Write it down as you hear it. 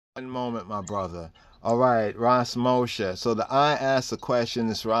One moment, my brother. All right, Ras Moshe. So the I asked the question.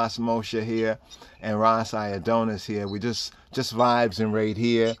 It's Ras Moshe here, and Rasiadonis here. We just vibes and right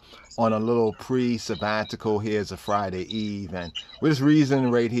here on a little pre-sabbatical. Here's a Friday Eve, and we're just reasoning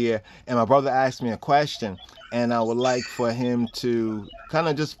right here. And my brother asked me a question, and I would like for him to kind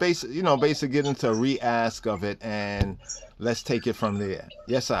of just basically get into a re-ask of it, and let's take it from there.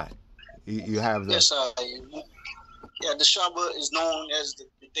 Yes, you have the. Yes, yeah, the Shabbat is known as the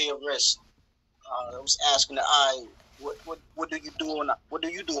day of rest. I was asking the eye, what do you do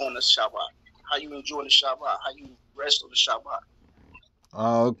on the Shabbat? How you enjoy the Shabbat? How you rest on the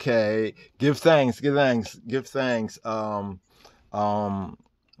Shabbat? Okay. Give thanks. Give thanks. Give thanks. Um,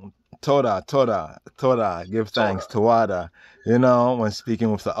 Toda. Give thanks. Tawada. When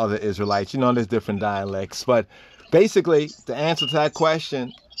speaking with the other Israelites, there's different dialects, but basically, the answer to that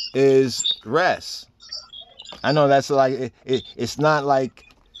question is rest. I know that's like it's not like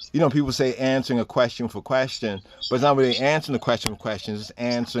people say answering a question for question, but it's not really answering the question for question. It's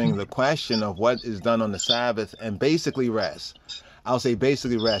answering the question of what is done on the Sabbath and basically rest. I'll say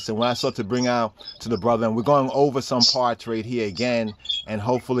basically rest. And when I start to bring out to the brother, and we're going over some parts right here again, and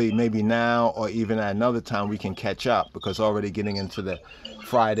hopefully maybe now or even at another time we can catch up because already getting into the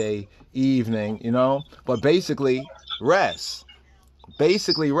Friday evening. But basically rest.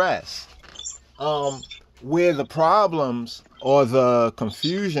 Basically rest. Where the problems or the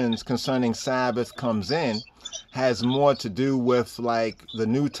confusions concerning Sabbath comes in has more to do with like the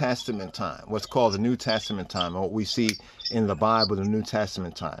New Testament time, what's called the New Testament time, or what we see in the Bible, the New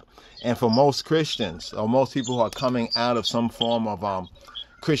Testament time. And for most Christians, or most people who are coming out of some form of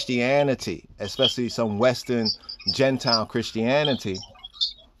Christianity, especially some Western Gentile Christianity,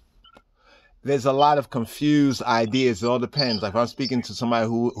 there's a lot of confused ideas. It all depends. Like if I'm speaking to somebody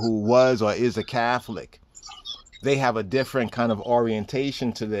who was or is a Catholic, they have a different kind of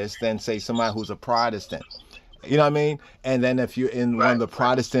orientation to this than say somebody who's a Protestant. You know what I mean? And then if you're in one of the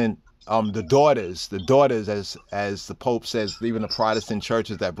Protestant, the daughters, as the Pope says, even the Protestant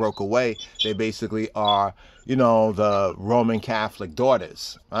churches that broke away, they basically are, the Roman Catholic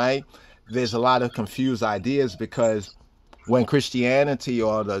daughters, right? There's a lot of confused ideas because when Christianity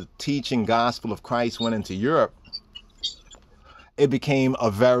or the teaching gospel of Christ went into Europe, it became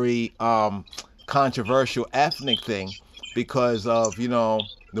a very controversial ethnic thing because of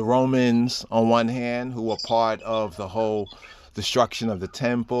the Romans on one hand, who were part of the whole destruction of the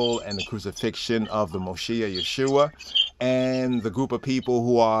temple and the crucifixion of the Moshe Yeshua, and the group of people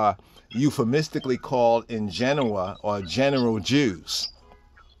who are euphemistically called in Genoa or general Jews.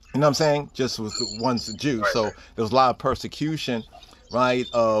 You know what I'm saying? Just with one's Jews. So there was a lot of persecution, right,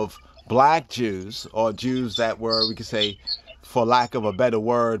 of black Jews or Jews that were, we could say, for lack of a better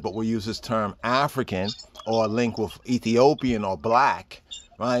word, but we'll use this term African or link with Ethiopian or black,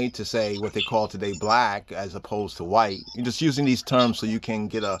 right, to say what they call today black as opposed to white. You're just using these terms so you can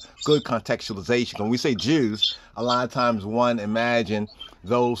get a good contextualization. When we say Jews, a lot of times one imagine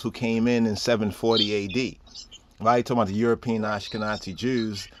those who came in 740 AD. Right, talking about the European Ashkenazi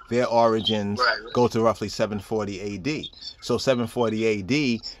Jews, their origins go to roughly 740 AD. So 740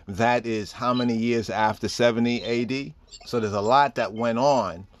 AD, that is how many years after 70 AD? So there's a lot that went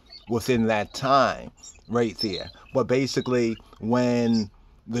on within that time right there. But basically, when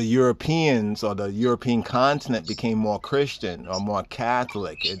the Europeans or the European continent became more Christian or more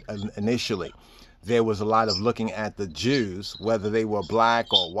Catholic initially, there was a lot of looking at the Jews, whether they were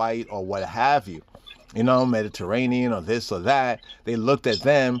black or white or what have you, Mediterranean or this or that. They looked at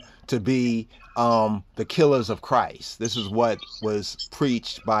them to be the killers of Christ. This is what was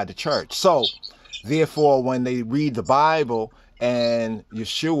preached by the church. So, therefore, when they read the Bible and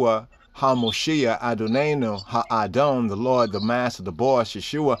Yeshua, HaMoshiach, Adonenu, HaAdon, the Lord, the Master, the boss,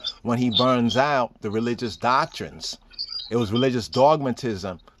 Yeshua, when he burns out the religious doctrines, it was religious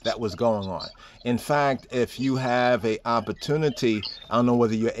dogmatism that was going on. In fact, if you have a opportunity, I don't know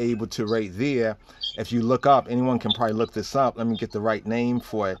whether you're able to right there, if you look up, anyone can probably look this up. Let me get the right name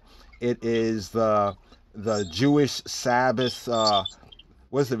for it. It is the Jewish Sabbath.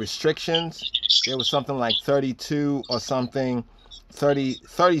 What's the restrictions? There was something like 32 or something,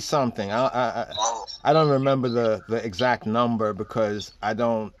 30 something. I don't remember the exact number because I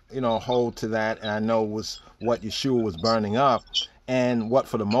don't hold to that, and I know it was what Yeshua was burning up, and what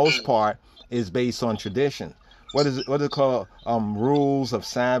for the most part is based on tradition. What is it called? Rules of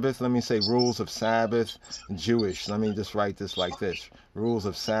Sabbath. Let me say rules of Sabbath Jewish. Let me just write this like this: rules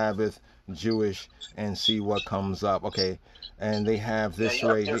of Sabbath Jewish, and see what comes up. Okay, and they have this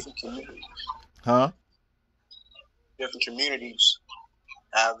right here. Huh? Different communities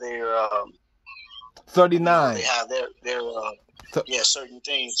have their 39. They have their yeah, certain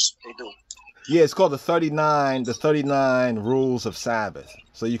things they do. Yeah, it's called the 39 rules of Sabbath.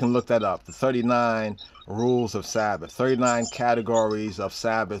 So you can look that up. The 39 rules of Sabbath. 39 categories of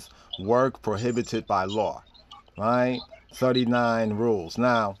Sabbath work prohibited by law. Right? 39 rules.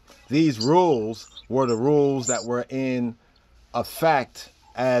 Now, these rules were the rules that were in effect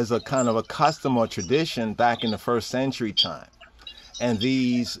as a kind of a custom or tradition back in the first century time. And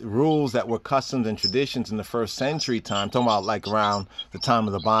these rules that were customs and traditions in the first century time, talking about like around the time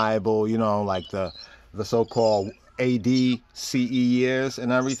of the Bible, you know, like the so-called AD, CE years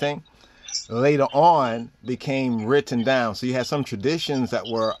and everything, later on became written down. So you had some traditions that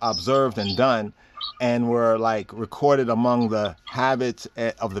were observed and done and were like recorded among the habits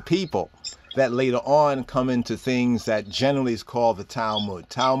of the people that later on come into things that generally is called the Talmud.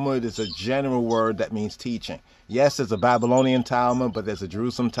 Talmud is a general word that means teaching. Yes, there's a Babylonian Talmud, but there's a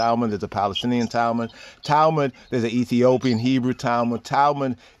Jerusalem Talmud, there's a Palestinian Talmud. Talmud, there's an Ethiopian Hebrew Talmud.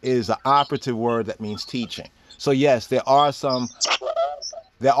 Talmud is an operative word that means teaching. So yes, there are some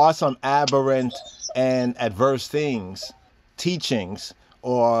aberrant and adverse things, teachings,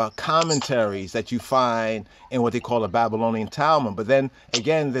 or commentaries that you find in what they call a Babylonian Talmud. But then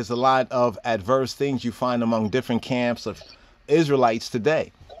again, there's a lot of adverse things you find among different camps of Israelites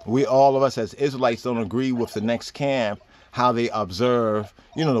today. We, all of us as Israelites, don't agree with the next camp, how they observe,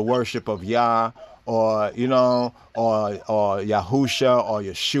 you know, the worship of Yah, or, you know, or Yahusha or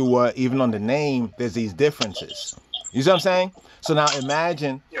Yeshua. Even on the name, there's these differences. You see what I'm saying? So now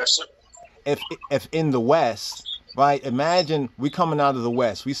imagine if in the West, right? Imagine we coming out of the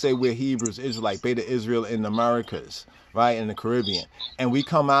West. We say we're Hebrews, Israelite, Beta Israel in the Americas, right? In the Caribbean. And we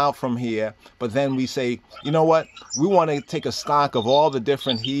come out from here, but then we say, you know what? We want to take a stock of all the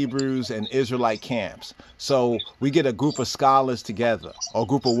different Hebrews and Israelite camps. So we get a group of scholars together, or a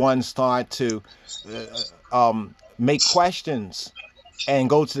group of ones start to make questions and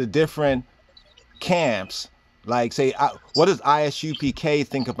go to the different camps. Like say, what does ISUPK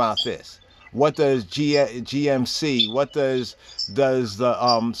think about this? What does GMC? What does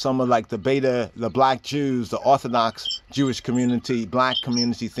the some of like the Black Jews, the Orthodox Jewish community, Black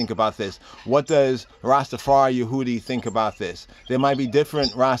community think about this? What does Rastafari Yehudi think about this? There might be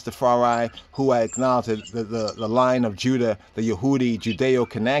different Rastafari who acknowledge the line of Judah, the Yehudi Judeo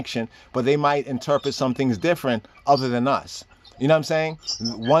connection, but they might interpret some things different other than us. You know what I'm saying?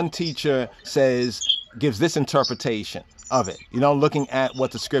 One teacher gives this interpretation of it, you know, looking at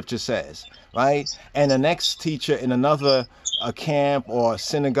what the scripture says, right? And the next teacher in another camp or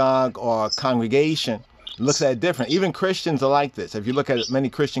synagogue or congregation looks at it different. Even Christians are like this. If you look at many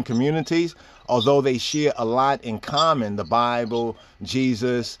Christian communities, although they share a lot in common, the Bible,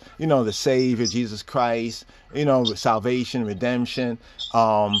 Jesus, you know, the Savior, Jesus Christ, you know, salvation, redemption,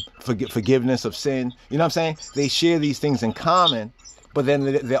 forgiveness of sin, you know what I'm saying? They share these things in common, but then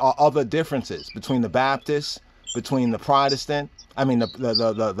there are other differences between the Baptists, between the Protestant,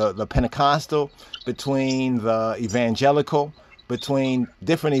 the Pentecostal, between the evangelical, between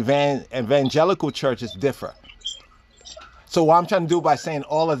different evangelical churches differ. So what I'm trying to do by saying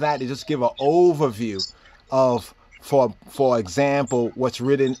all of that is just give an overview of, for example, what's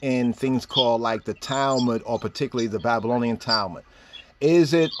written in things called like the Talmud, or particularly the Babylonian Talmud.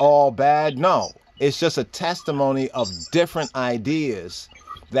 Is it all bad? No. It's just a testimony of different ideas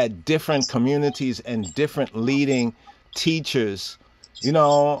that different communities and different leading teachers, you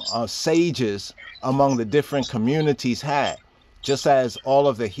know, sages among the different communities had. Just as all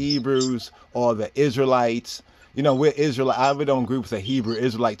of the Hebrews or the Israelites, you know, we're Israelite. I really don't group the Hebrew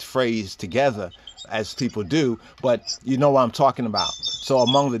Israelites phrase together as people do, but you know what I'm talking about. So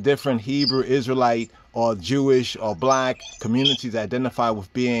among the different Hebrew Israelite or Jewish or Black communities identify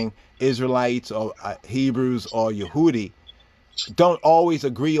with being Israelites or Hebrews or Yehudi, don't always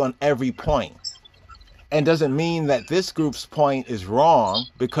agree on every point. And doesn't mean that this group's point is wrong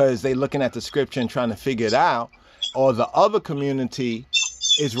because they're looking at the scripture and trying to figure it out, or the other community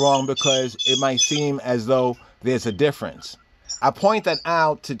is wrong because it might seem as though there's a difference. I point that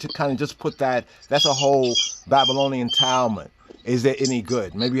out to kind of just put that's a whole Babylonian Talmud. Is there any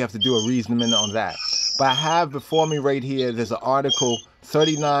good? Maybe you have to do a reasoning on that. But I have before me right here, there's an article,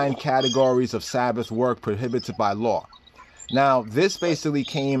 39 categories of Sabbath work prohibited by law. Now, this basically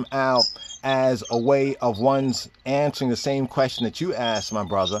came out as a way of one's answering the same question that you asked, my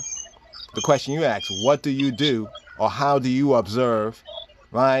brother. The question you asked, what do you do or how do you observe,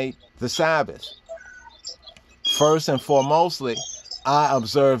 right, the Sabbath? First and foremostly, I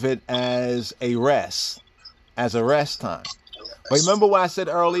observe it as a rest time. But remember what I said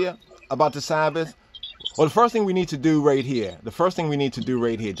earlier about the Sabbath? Well, the first thing we need to do right here,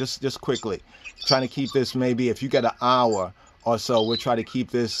 just quickly, trying to keep this, maybe if you get an hour or so, we'll try to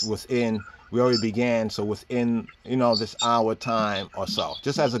keep this within, we already began, so within, this hour time or so,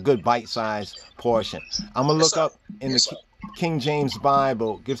 just as a good bite-sized portion. I'm going to look up in the King James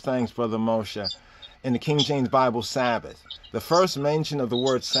Bible, give thanks, Brother Moshe, in the King James Bible, Sabbath. The first mention of the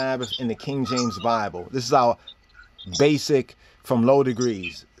word Sabbath in the King James Bible, this is our basic from low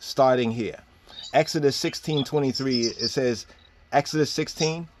degrees, starting here. Exodus 16:23, it says, Exodus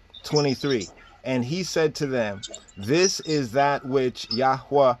 16:23, and he said to them, this is that which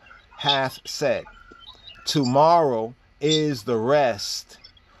Yahweh hath said, tomorrow is the rest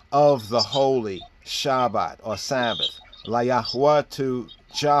of the holy Shabbat or Sabbath, La Yahweh to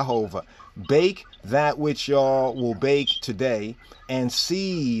Jehovah. Bake that which y'all will bake today, and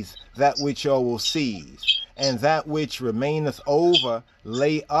seize that which y'all will seize, and that which remaineth over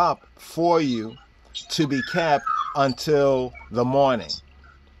lay up for you to be kept until the morning.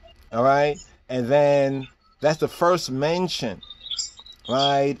 All right, and then that's the first mention,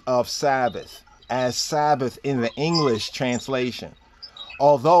 right, of Sabbath as Sabbath in the English translation,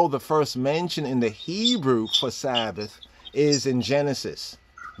 although the first mention in the Hebrew for Sabbath is in Genesis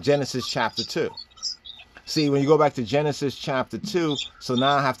chapter 2. See, when you go back to Genesis chapter 2, so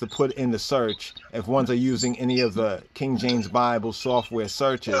now I have to put in the search, if ones are using any of the King James Bible software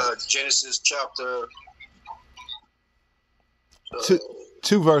searches. Genesis chapter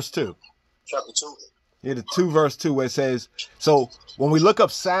 2 verse 2. Chapter 2. Yeah, the 2 verse 2, where it says, so when we look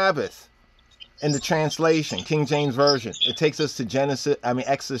up Sabbath in the translation, King James Version, it takes us to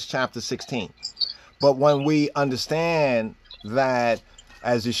Exodus chapter 16. But when we understand that,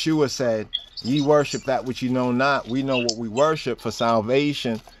 as Yeshua said, ye worship that which you know not, we know what we worship, for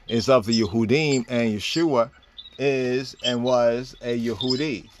salvation is of the Yehudim, and Yeshua is and was a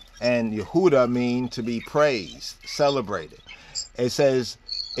Yehudi. And Yehuda mean to be praised, celebrated. It says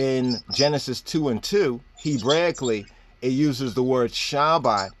in Genesis 2:2, Hebraically, it uses the word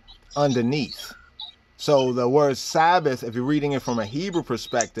Shabbat underneath. So the word Sabbath, if you're reading it from a Hebrew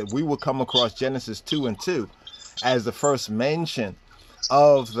perspective, we will come across Genesis 2:2 as the first mention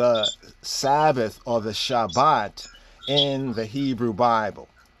of the Sabbath or the Shabbat in the Hebrew Bible.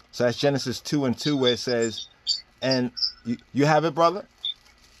 So that's Genesis 2:2, where it says, and you have it, brother?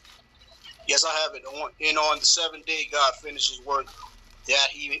 Yes, I have it. And on the seventh day, God finished his work that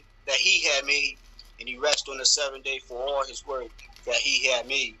he had made, and he rested on the seventh day for all his work that he had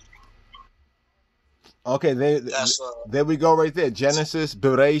made. Okay, there we go right there. Genesis,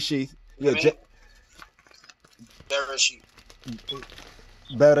 Bereshith. Yeah, Bereshith.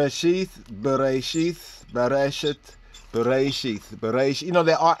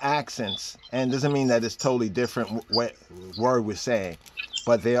 There are accents, and doesn't mean that it's totally different word we're saying,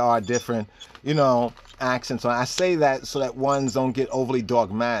 but there are different, accents. I say that so that ones don't get overly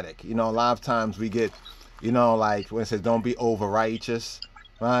dogmatic. A lot of times we get, like when it says don't be over righteous,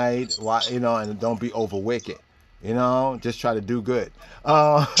 right? Why, and don't be over wicked. Just try to do good.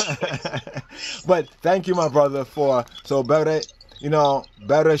 But thank you, my brother,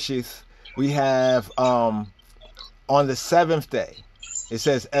 Bereshith, we have on the seventh day, it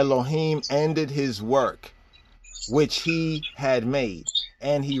says Elohim ended his work which he had made,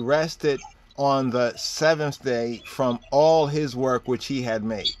 and he rested on the seventh day from all his work which he had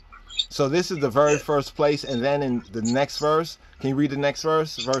made. So this is the very first place, and then in the next verse, can you read the next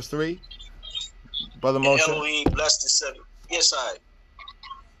verse, verse 3? Brother Moshe? Elohim blessed the seventh. Yes, I.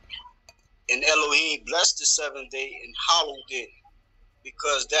 And Elohim blessed the seventh day and hallowed it,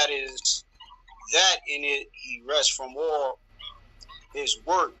 because that in it he rests from all his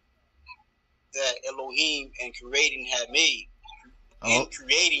work that Elohim and creating had made.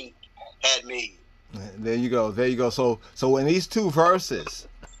 There you go. So in these two verses,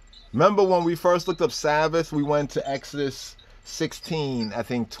 remember when we first looked up Sabbath, we went to Exodus 16, I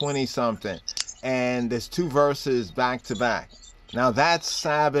think 20 something, and there's two verses back to back. Now that's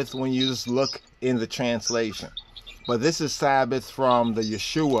Sabbath when you just look in the translation, but this is Sabbath from the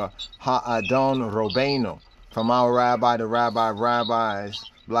Yeshua Ha'adon Robeno, from our Rabbi, the Rabbi of Rabbis,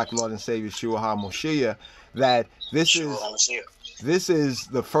 Black Lord and Savior Yeshua HaMoshiach, that this is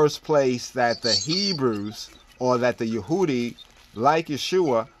the first place that the Hebrews, or that the Yehudi, like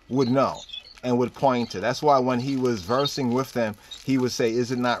Yeshua, would know and would point to. That's why when he was versing with them, he would say,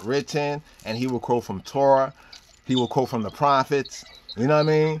 is it not written? And he will quote from Torah, he will quote from the prophets, you know what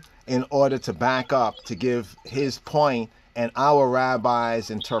I mean? In order to back up, to give his point and our rabbi's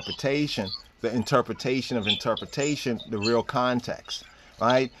interpretation, the interpretation of interpretation, the real context,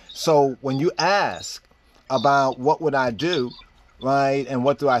 right? So when you ask about what would I do, right? And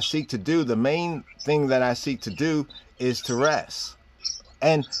what do I seek to do? The main thing that I seek to do is to rest.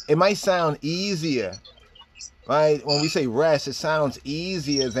 And it might sound easier, right? When we say rest, it sounds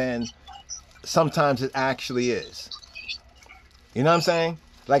easier than sometimes it actually is. You know what I'm saying?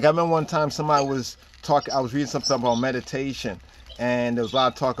 Like I remember one time somebody was talking, I was reading something about meditation, and there was a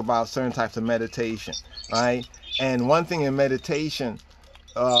lot of talk about certain types of meditation, right? And one thing in meditation,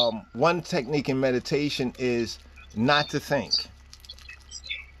 one technique in meditation is not to think,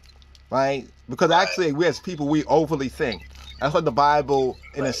 right? Because actually we as people, we overly think. That's what the Bible,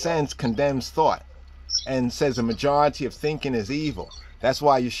 in a sense, condemns thought and says the majority of thinking is evil. That's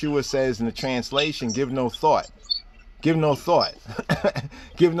why Yeshua says in the translation, give no thought. Give no thought.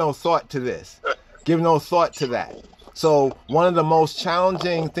 Give no thought to this. Give no thought to that. So one of the most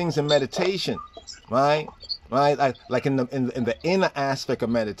challenging things in meditation, right? Right? Like in the inner aspect of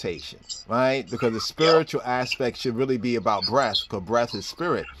meditation, right? Because the spiritual aspect should really be about breath, because breath is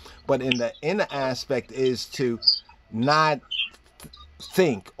spirit. But in the inner aspect is to not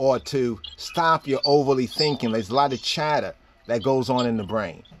think, or to stop your overly thinking. There's a lot of chatter that goes on in the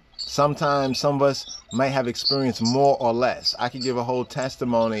brain. Sometimes some of us might have experienced more or less. I could give a whole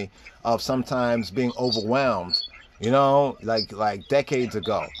testimony of sometimes being overwhelmed, you know, like decades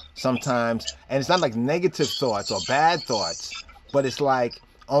ago. Sometimes, and it's not like negative thoughts or bad thoughts, but it's like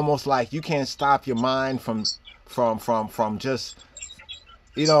almost like you can't stop your mind from just,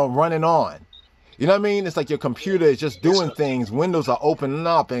 you know, running on. You know what I mean? It's like your computer is just doing things. Windows are opening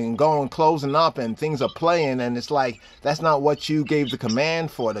up and going, closing up, and things are playing. And it's like, that's not what you gave the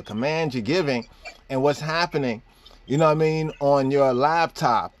command for. The command you're giving and what's happening, you know what I mean, on your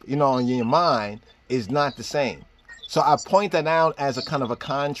laptop, you know, on your mind is not the same. So I point that out as a kind of a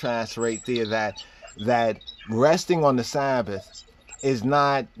contrast right there, that resting on the Sabbath is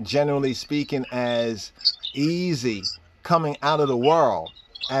not, generally speaking, as easy coming out of the world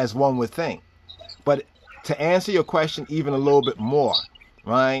as one would think. But to answer your question even a little bit more,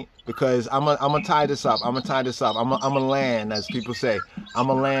 right? Because I'm gonna tie this up. I'm gonna land, as people say. I'm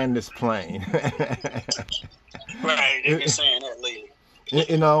gonna land this plane. Right, they've been saying that lately.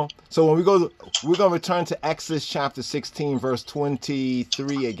 You know, so when we're gonna return to Exodus chapter 16, verse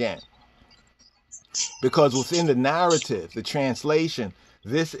 23 again. Because within the narrative, the translation,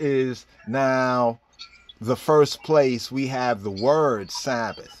 this is now the first place we have the word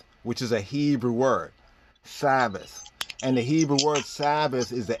Sabbath, which is a Hebrew word, Sabbath. And the Hebrew word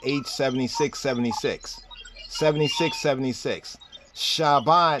Sabbath is the H7676. 7676.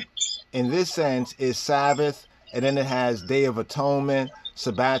 Shabbat, in this sense, is Sabbath, and then it has Day of Atonement,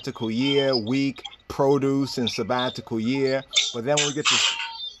 sabbatical year, week, produce, and sabbatical year. But then when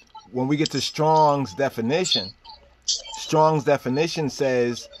we get to Strong's definition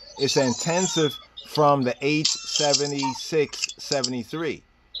says it's intensive from the H7673.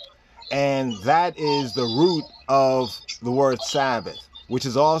 And that is the root of the word Sabbath, which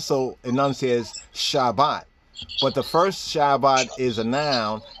is also enunciated as Shabbat. But the first Shabbat is a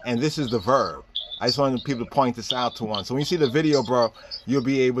noun, and this is the verb. I just wanted people to point this out to one. So when you see the video, bro, you'll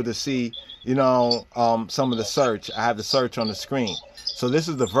be able to see, you know, some of the search. I have the search on the screen. So this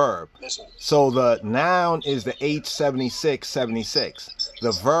is the verb. So the noun is the H7676.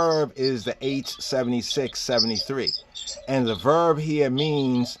 The verb is the H7673. And the verb here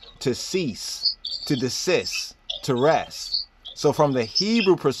means to cease, to desist, to rest. So from the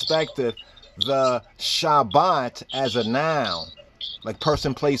Hebrew perspective, the Shabbat as a noun, like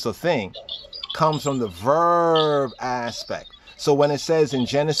person, place, or thing, comes from the verb aspect. So when it says in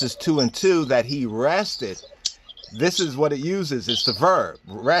Genesis 2:2 that he rested, this is what it uses. It's the verb.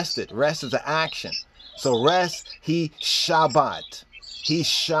 Rested. Rest is the action. So rest, he Shabbat. He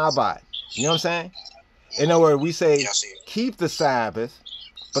Shabbat. You know what I'm saying? In other words, we say keep the Sabbath,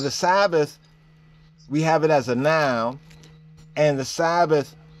 but the Sabbath, we have it as a noun, and the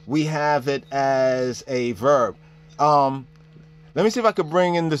Sabbath, we have it as a verb. Let me see if I could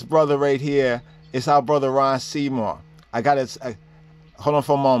bring in this brother right here. It's our brother Ron Seymour. I got it. Hold on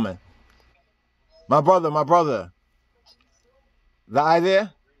for a moment. My brother. The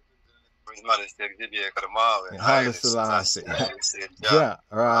idea? Yeah,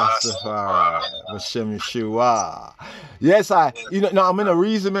 Rastafari, Hashem Yeshua. Yes, no, I'm in a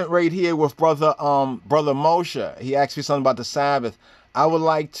reasonment right here with brother Moshe. He asked me something about the Sabbath. I would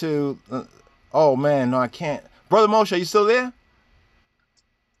like to. Oh man, no, I can't. Brother Moshe, are you still there?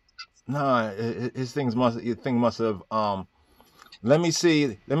 No, his thing must have. Let me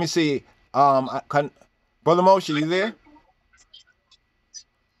see. Brother Moshe, you there?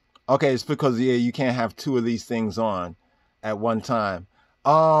 Okay, it's because you can't have two of these things on at one time.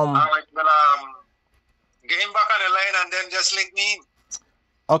 All right, but Get him back on the line and then just link me in.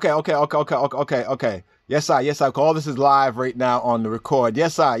 Okay. Yes, I. All this is live right now on the record.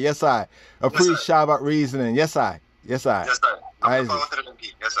 Yes, I. Appreciate Shabbat reasoning. Yes, I. Yes, sir. Looking forward to the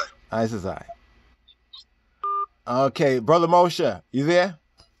link. Yes, sir. Yes, I. Okay, Brother Moshe, you there?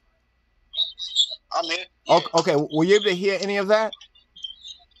 I'm here. Yeah. Okay, were you able to hear any of that?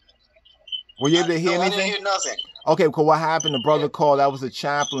 Were you able to hear anything? I didn't hear nothing. Okay, cool. What happened? The brother called. That was the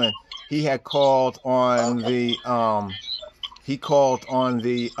chaplain. He had called on the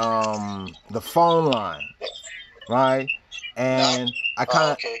phone line, right? And I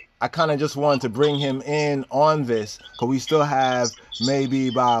kind of just wanted to bring him in on this because we still have maybe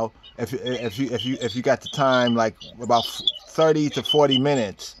about if you got the time, like about 30 to 40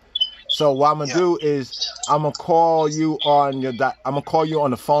 minutes. So what I'm gonna do is I'm gonna call you on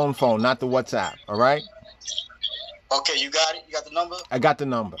the phone, not the WhatsApp. All right? Okay, you got it. You got the number. I got the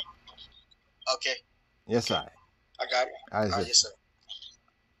number. Okay. Yes, I got it. Yes, sir.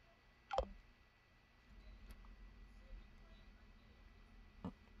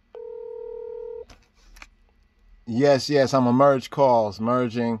 Yes. I'm a merge calls,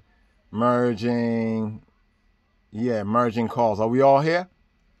 merging. Yeah, merging calls. Are we all here?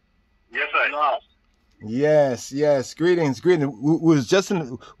 Yes, sir. Yes. Greetings.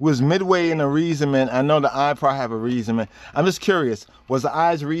 Was midway in a reasonment. I know the I probably have a reasonment. I'm just curious. Was the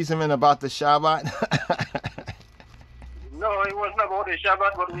I's reasonment about the Shabbat? No, it wasn't about the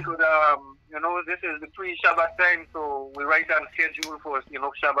Shabbat, but we could, this is the pre-Shabbat time, so we write down schedule for,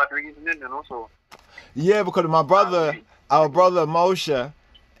 Shabbat reasoning, so. Yeah, because our brother Moshe,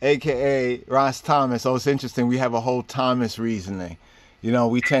 aka Rastafari. So it's interesting. We have a whole Thomas reasoning.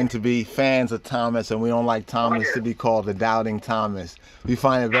 We tend to be fans of Thomas, and we don't like Thomas to be called the doubting Thomas. We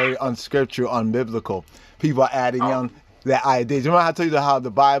find it very unscriptural, unbiblical. People are adding on their ideas. Remember I told you how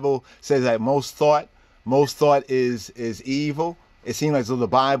the Bible says that most thought is evil. It seems like so the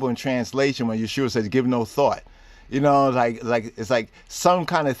Bible in translation when Yeshua says give no thought. It's like some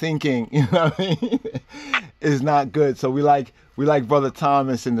kind of thinking, what I mean, is not good. So we like Brother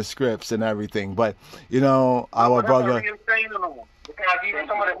Thomas in the scripts and everything. But our brother. Because even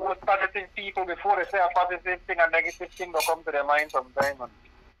some of the most positive people, before they say a positive thing, a negative thing will come to their mind sometimes.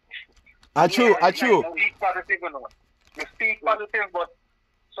 I true. You speak positive, You speak positive, but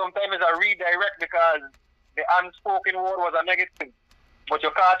sometimes it's a redirect because the unspoken word was a negative. But you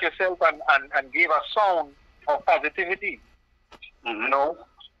caught yourself and gave a sound of positivity. And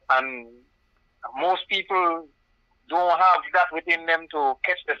most people don't have that within them to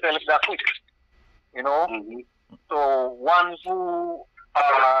catch themselves that quick. So ones who,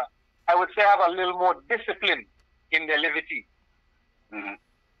 I would say, have a little more discipline in their levity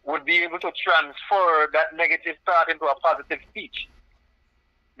would be able to transfer that negative thought into a positive speech.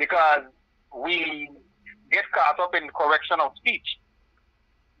 Because we get caught up in correction of speech.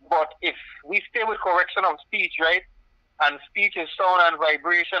 But if we stay with correction of speech, right, and speech is sound and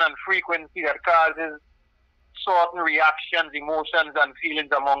vibration and frequency that causes certain reactions, emotions, and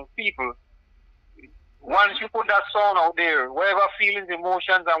feelings among people, once you put that sound out there, whatever feelings,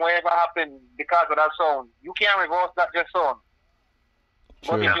 emotions, and whatever happens because of that sound, you can't reverse that just sound.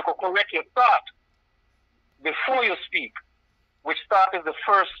 But if you could correct your thought before you speak, which thought is the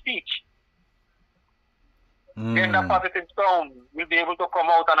first speech, then that positive sound will be able to come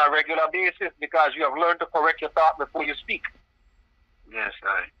out on a regular basis because you have learned to correct your thought before you speak. Yes,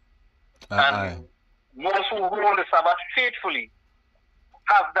 And most who hold the Sabbath faithfully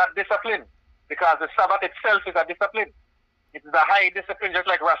have that discipline. Because the Sabbath itself is a discipline. It is a high discipline, just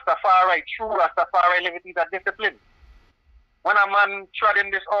like Rastafari. True Rastafari levity is a discipline. When a man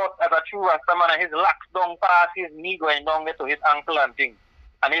treading this earth as a true Rastaman and his locks down past his knee going down there to his ankle and thing,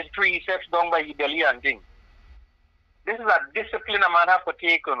 and his triceps down by his belly and thing. This is a discipline a man have to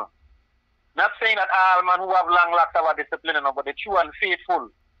take, Not saying that all men who have long locks have a discipline, but the true and faithful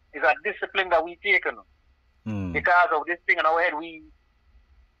is a discipline that we take, Because of this thing in our head,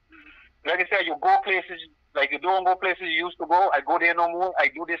 like I said, you go places, like you don't go places you used to go. I go there no more. I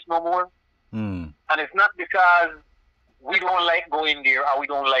do this no more. And it's not because we don't like going there or we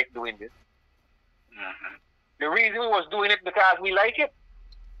don't like doing this. The reason we was doing it because we like it.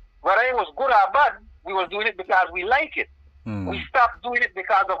 Whether it was good or bad, we was doing it because we like it. We stopped doing it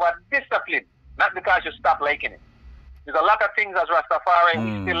because of our discipline, not because you stop liking it. There's a lot of things as Rastafari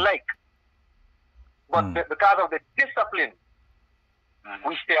we still like. But because of the discipline,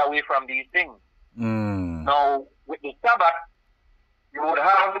 we stay away from these things. Now, with the Sabbath, you would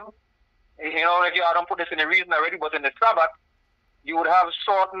have, if I don't put this in a reason already, but in the Sabbath, you would have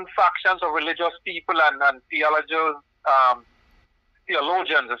certain factions of religious people and theologians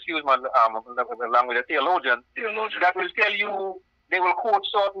theologians, excuse my the language, the theologians, that will tell you, they will quote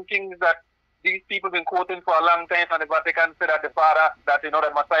certain things that these people have been quoting for a long time from the Vatican, said that the Father, that, the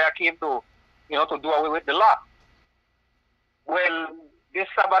Messiah came to, to do away with the law. Well, this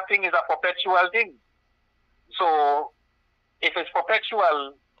Sabbath thing is a perpetual thing. So, if it's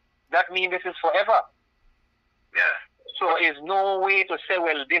perpetual, that means this is forever. Yeah. So, there's no way to say,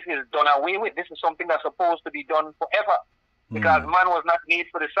 well, this is done away with. This is something that's supposed to be done forever. Because man was not made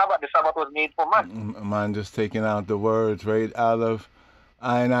for the Sabbath was made for man. Man just taking out the words right out of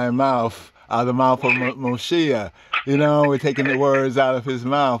I mouth, out of the mouth of Moshe. We're taking the words out of his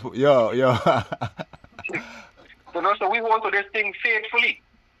mouth. Yo. So we hold to this thing faithfully.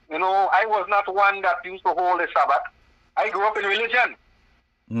 I was not one that used to hold the Sabbath. I grew up in religion.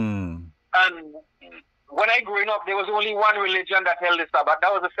 And when I grew up, there was only one religion that held the Sabbath.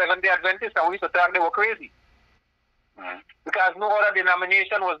 That was the Seventh-day Adventists, and we used to think they were crazy. Because no other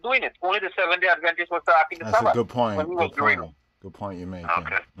denomination was doing it. Only the Seventh-day Adventists was talking the Sabbath. That's a good point. When he was growing up. Good point you're making.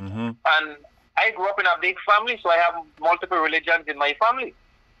 Okay. And I grew up in a big family, so I have multiple religions in my family.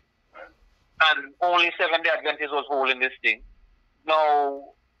 And only Seventh-day Adventists was holding this thing.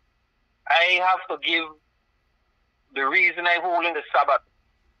 Now, I have to give the reason I'm holding the Sabbath.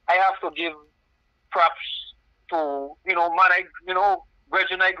 I have to give props to,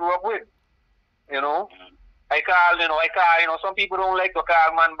 brethren I grew up with. I call, some people don't like to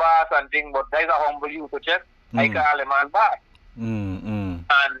call man boss and things, but that's a humble you to check. I call a man boss.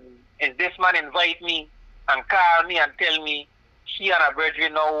 And if this man invite me and call me and tell me he and a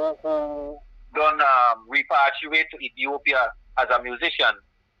brethren now who done repatriate to Ethiopia as a musician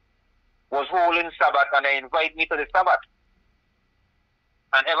was holding Sabbath, and they invite me to the Sabbath.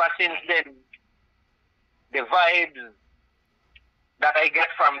 And ever since then, the vibes that I get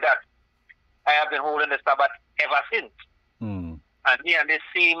from that, I have been holding the Sabbath ever since. And me and this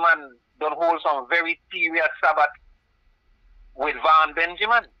same man don't hold some very serious Sabbath with Van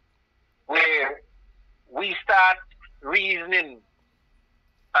Benjamin, where we start reasoning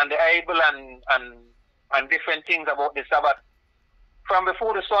and the Bible and different things about the Sabbath from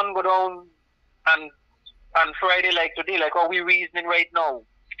before the sun go down and Friday like today, like how we reasoning right now.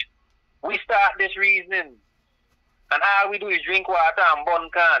 We start this reasoning and all we do is drink water and bun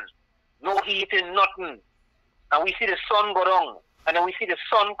can. No eating, nothing. And we see the sun go down. And then we see the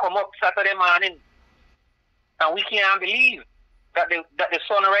sun come up Saturday morning. And we can't believe that the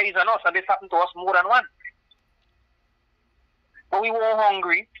sun rise on us. And this happened to us more than once. But we weren't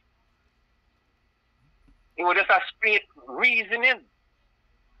hungry. It was just a straight reasoning.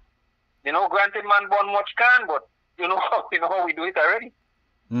 Granted man born much can, but you know how we do it already.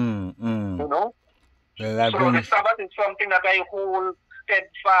 Yeah, so the Sabbath is something that I hold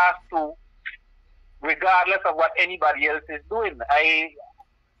steadfast to, regardless of what anybody else is doing.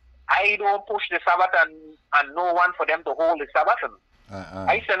 I don't push the Sabbath and no one for them to hold the Sabbath.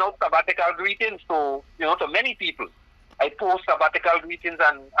 I send out sabbatical greetings to many people. I post sabbatical greetings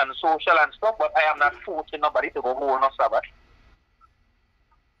and social and stuff, but I am not forcing nobody to go hold no Sabbath.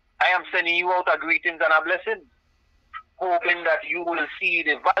 I am sending you out a greetings and a blessing, hoping that you will see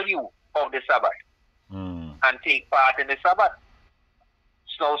the value of the Sabbath and take part in the Sabbath.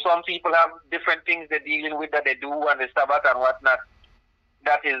 So some people have different things they're dealing with that they do on the Sabbath and whatnot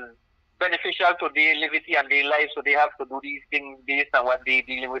that is beneficial to their liberty and their life, so they have to do these things based on what they're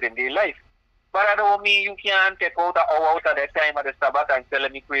dealing with in their life. But I don't mean you can't take out an hour out of the time of the Sabbath and tell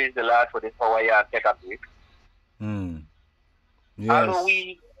me praise the Lord for this hour and take a break. Yes. Although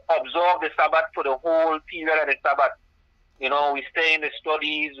we observe the Sabbath for the whole period of the Sabbath, we stay in the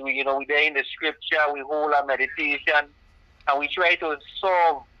studies, we stay in the scripture, we hold our meditation, and we try to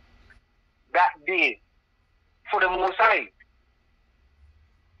solve that day for the Most High.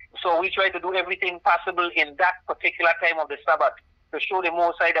 So we try to do everything possible in that particular time of the Sabbath to show the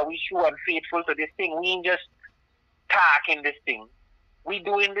Most High that we sure and faithful to this thing. We ain't just talking this thing. We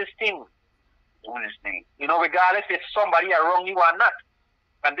doing this thing. Regardless if somebody are wrong you or not.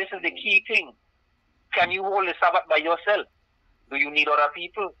 And this is the key thing. Can you hold the Sabbath by yourself? Do you need other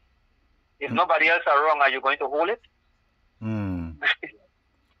people? If nobody else are wrong, are you going to hold it?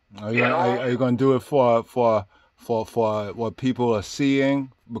 Are you going to do it for what people are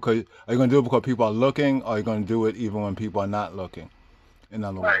seeing? Because are you going to do it because people are looking, or are you going to do it even when people are not looking? In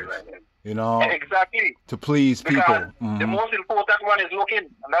other words, exactly, to please because people. The most important one is looking,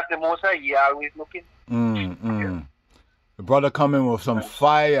 and that's the Most High. He always looking. The brother coming with some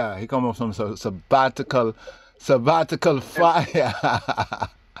fire. He coming with some sabbatical fire.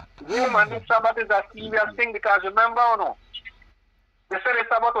 Yeah, man, the Sabbath is a serious thing because remember, they said the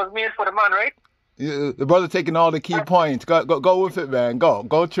Sabbath was made for the man, right? The brother taking all the key points. Go with it, man.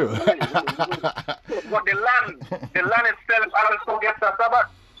 Go through. But the land itself also gets a Sabbath,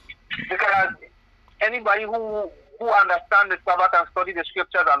 because anybody who understands the Sabbath and study the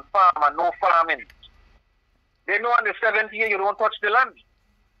scriptures and farm and no farming, they know on the 7th year you don't touch the land.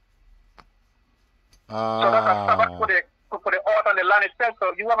 So that's a Sabbath for the earth and the land itself.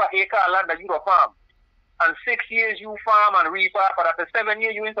 So you have an acre of land that you don't farm, and 6 years you farm and reap, but at the 7th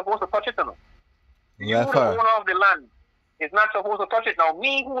year you ain't supposed to touch it. No? You, the owner of the land, is not supposed to touch it. Now,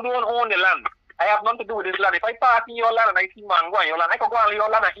 me who don't own the land, I have nothing to do with this land. If I pass in your land and I see mango in your land, I can go on your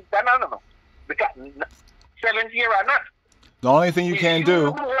land and eat that. No. Because 7th year or not. The only thing you can't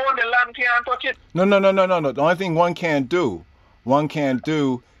do. Who own the land can't touch it. No. The only thing one can't do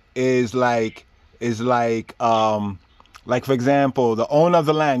is like for example, the owner of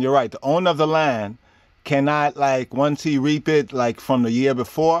the land. You're right. The owner of the land cannot, like, once he reap it, like from the year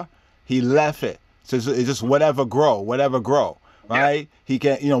before, he left it. So it's just whatever grow, right? Yeah. He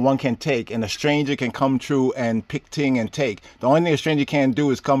can, one can take, and a stranger can come through and pick ting and take. The only thing a stranger can do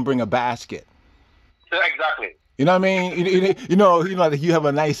is come bring a basket. Exactly. You know what I mean? You know, you have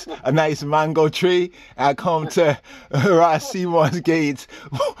a nice mango tree. I come to Seymour's gates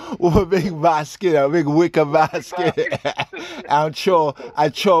with a big basket, a big wicker basket. I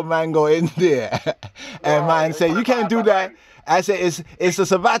throw mango in there, and man say, "You can't do that." I say, "It's a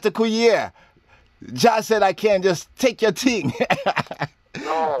sabbatical year." Jah said, "I can't just take your thing."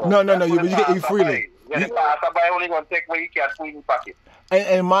 No. You get it freely. Only gonna take what you can put in your pocket. And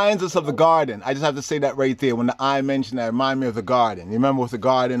it reminds us of the garden. I just have to say that right there. When the eye mentioned that, it reminded me of the garden. You remember with the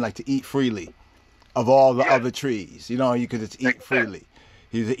garden, like to eat freely of all the other trees. You know, you could just eat freely.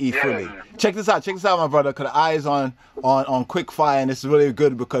 You just eat freely. Check this out, my brother, because the eye is on quick fire, and this is really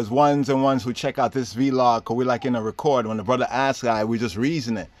good because ones who check out this vlog, because we're like in a record. When the brother asked, we just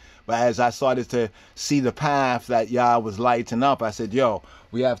reasoning. But as I started to see the path that Yah was lighting up, I said, yo,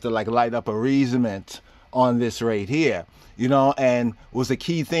 we have to like light up a reasonment on this right here. You know, and was the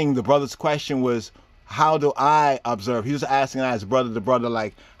key thing. The brother's question was, how do I observe? He was asking as brother to brother,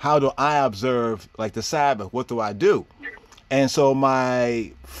 like, how do I observe, like, the Sabbath? What do I do? And so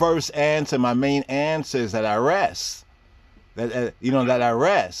my first answer, my main answer is that I rest. That I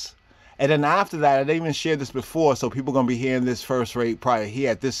rest. And then after that, I didn't even share this before, so people are going to be hearing this first rate probably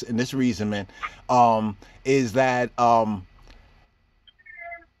here in this reasonment, is that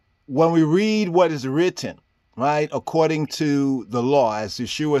when we read what is written, right, according to the law, as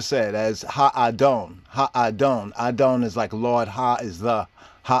Yeshua said, as Ha-Adon. Adon is like Lord, Ha is the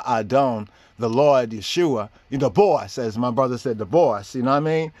Ha-Adon, the Lord Yeshua, the boss, as my brother said, the boss, you know what I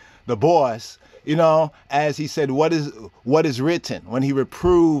mean? The boss, as he said, what is written, when he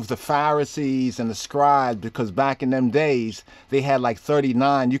reproved the Pharisees and the scribes, because back in them days, they had like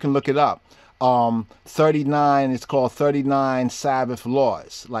 39, you can look it up. 39, it's called 39 Sabbath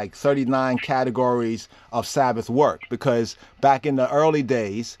laws, like 39 categories of Sabbath work, because back in the early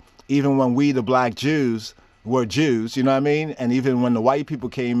days, even when we, the black Jews, were Jews, you know what I mean? And even when the white people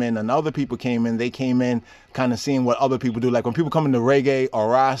came in and other people came in, they came in kind of seeing what other people do. Like when people come into reggae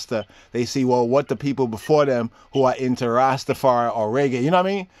or Rasta, they see, well, what the people before them who are into Rastafari or reggae, you know what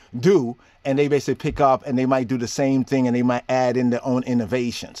I mean, do. And they basically pick up and they might do the same thing and they might add in their own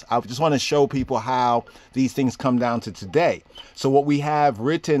innovations. I just want to show people how these things come down to today. So what we have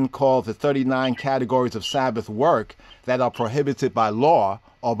written called the 39 categories of Sabbath work that are prohibited by law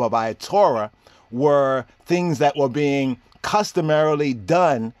or by Torah were things that were being customarily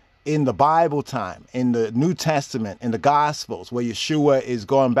done in the Bible time, in the New Testament, in the Gospels, where Yeshua is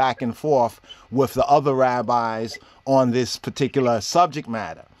going back and forth with the other rabbis on this particular subject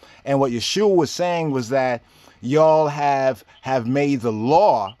matter. And what Yeshua was saying was that y'all have made the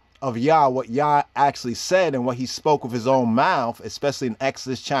law of Yah, what Yah actually said and what he spoke with his own mouth, especially in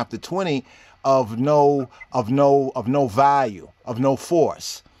Exodus chapter 20, of no value, of no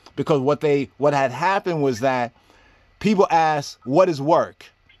force. Because what had happened was that people asked, what is work?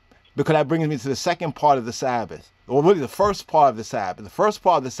 Because that brings me to the second part of the Sabbath, or really the first part of the Sabbath. The first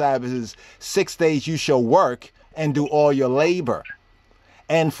part of the Sabbath is 6 days you shall work and do all your labor.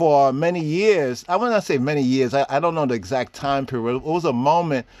 And for many years, I want to say many years, I don't know the exact time period. It was a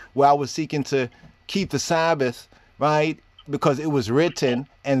moment where I was seeking to keep the Sabbath, right? Because it was written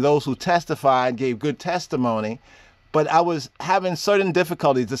and those who testified gave good testimony. But I was having certain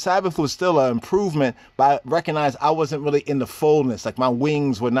difficulties. The Sabbath was still an improvement, but I recognized I wasn't really in the fullness. Like my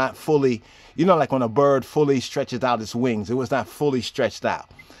wings were not fully, like when a bird fully stretches out its wings, it was not fully stretched out.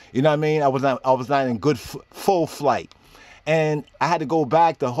 You know what I mean? I was not in good full flight. And I had to go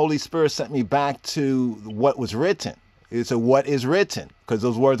back. The Holy Spirit sent me back to what was written. It's a what is written, because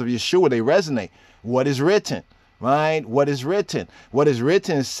those words of Yeshua, they resonate. What is written, right? What is written? What is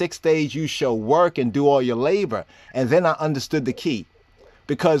written is 6 days you shall work and do all your labor. And then I understood the key.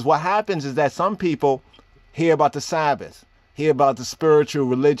 Because what happens is that some people hear about the Sabbath, hear about the spiritual,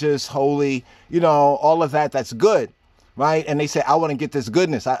 religious, holy, all of that, that's good, right? And they say, I want to get this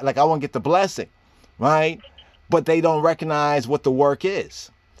goodness. I want to get the blessing, right? But they don't recognize what the work is.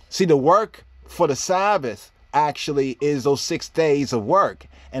 See, the work for the Sabbath actually is those 6 days of work.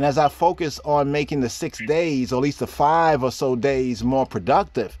 And as I focus on making the 6 days, or at least the 5 or so days more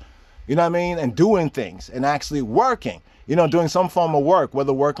productive, you know what I mean? And doing things and actually working, doing some form of work,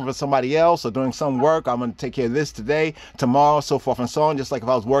 whether working for somebody else or doing some work. I'm going to take care of this today, tomorrow, so forth and so on. Just like if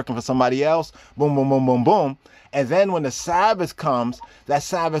I was working for somebody else, boom, boom, boom, boom, boom. And then when the Sabbath comes, that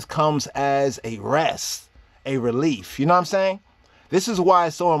Sabbath comes as a rest, a relief. You know what I'm saying? This is why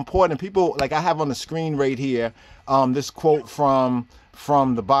it's so important. People, like I have on the screen right here, this quote from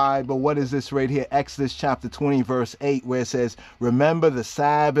the Bible. What is this right here? Exodus chapter 20, verse 8, where it says, remember the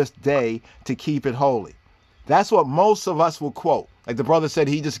Sabbath day to keep it holy. That's what most of us will quote. Like the brother said,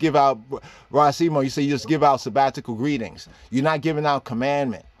 he just give out, Seymour, you say you just give out sabbatical greetings. You're not giving out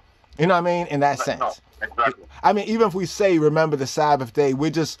commandment. You know what I mean? In that sense. No, exactly. I mean, even if we say, remember the Sabbath day, we're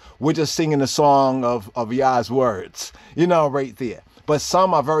just singing the song of Yah's words, right there. But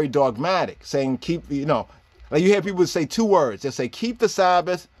some are very dogmatic, saying keep, like you hear people say 2 words. They say keep the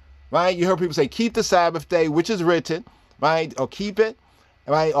Sabbath, right? You heard people say keep the Sabbath day, which is written, right? Or keep it,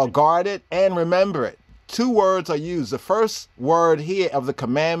 right? Or guard it and remember it. 2 words are used. The first word here of the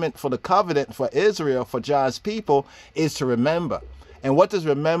commandment for the covenant for Israel, for God's people, is to remember. And what does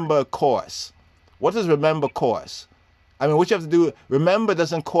remember cost? What does remember cost? I mean, what you have to do, remember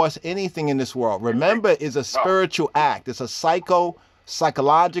doesn't cost anything in this world. Remember is a spiritual act. It's a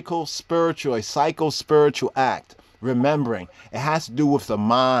psychological, spiritual, a psycho-spiritual act. Remembering. It has to do with the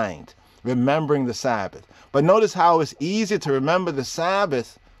mind. Remembering the Sabbath. But notice how it's easier to remember the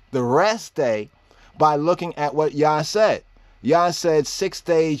Sabbath, the rest day, by looking at what Yah said. Yah said 6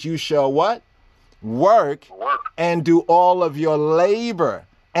 days you shall what? Work and do all of your labor.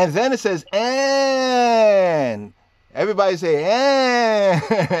 And then it says, and. Everybody say,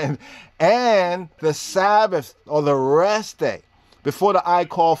 and the Sabbath or the rest day. Before the I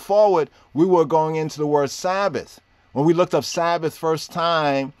call forward, we were going into the word Sabbath. When we looked up Sabbath first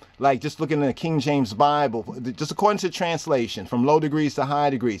time, like just looking in the King James Bible, just according to translation, from low degrees to high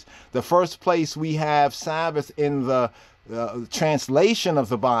degrees, the first place we have Sabbath in the translation of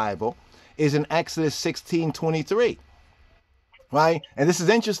the Bible is in Exodus 16:23, right? And this is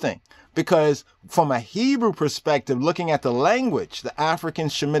interesting because from a Hebrew perspective, looking at the language, the African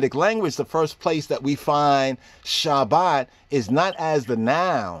Shemitic language, the first place that we find Shabbat is not as the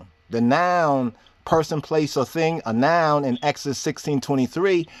noun, person, place, or thing, a noun in Exodus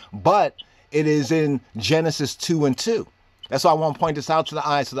 16:23, but it is in Genesis 2:2. That's why I want to point this out to the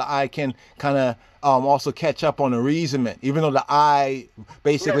eye so the eye can kind of also catch up on the reasonment, even though the eye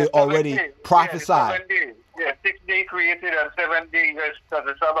basically already prophesied. 6 days created and 7 days as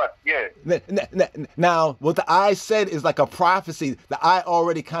the Sabbath. Yeah. Now, what the eye said is like a prophecy. The eye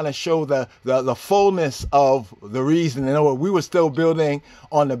already kind of showed the fullness of the reason. In other words, we were still building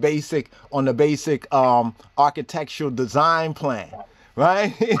on the basic architectural design plan,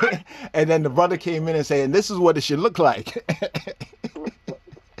 right? And then the brother came in and said, and this is what it should look like.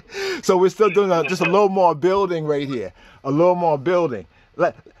 So we're still doing just a little more building right here, a little more building.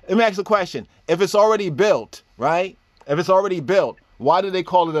 Let me ask a question. If it's already built, right? If it's already built, why do they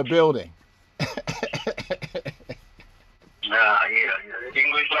call it a building? Yeah.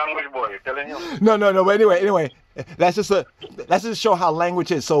 English language boy, telling you. No. But anyway, that's just to show how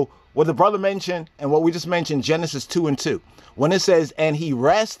language is. So what the brother mentioned and what we just mentioned, Genesis 2:2. When it says, and he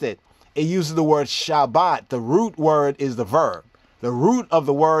rested, it uses the word Shabbat. The root word is the verb. The root of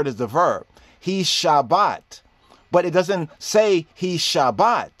the word is the verb. He Shabbat. But it doesn't say he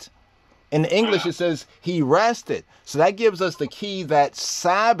Shabbat. In English, it says he rested. So that gives us the key that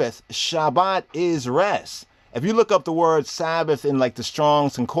Sabbath, Shabbat, is rest. If you look up the word Sabbath in like the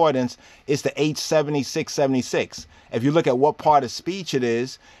Strong's Concordance, it's the H7676. If you look at what part of speech it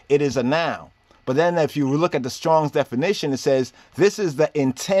is a noun. But then if you look at the Strong's definition, it says this is the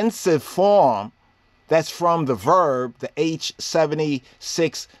intensive form that's from the verb, the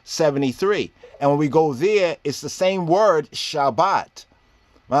H7673. And when we go there, it's the same word, Shabbat,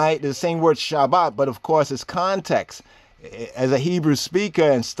 right? The same word, Shabbat, but of course, it's context. As a Hebrew speaker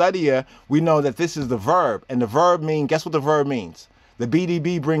and studier, we know that this is the verb. And the verb means, guess what the verb means? The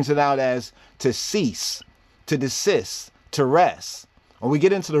BDB brings it out as to cease, to desist, to rest. When we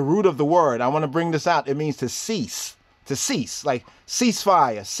get into the root of the word, I want to bring this out. It means to cease to cease, like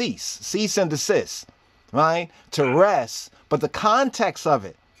ceasefire, cease and desist, right? To rest. But the context of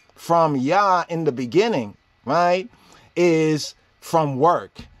it from Yah in the beginning, right, is from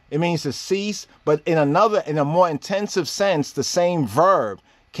work. It means to cease, but in a more intensive sense, the same verb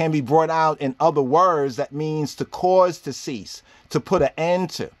can be brought out in other words that means to cause to cease, to put an end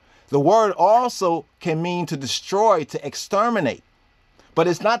to. The word also can mean to destroy, to exterminate. But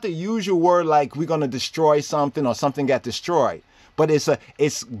it's not the usual word like we're going to destroy something or something got destroyed. But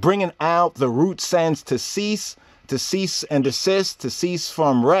it's bringing out the root sense to cease and desist, to cease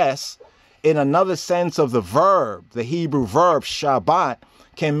from rest. In another sense of the verb, the Hebrew verb Shabbat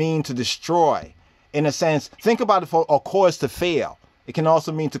can mean to destroy. In a sense, think about it for or cause to fail. It can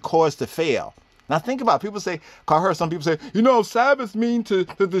also mean to cause to fail. Now think about it. People say, I heard some people say, Sabbath mean to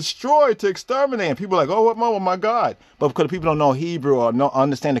destroy, to exterminate. And people are like, oh my God. But because people don't know Hebrew or don't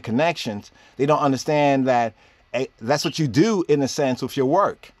understand the connections, they don't understand that that's what you do in a sense with your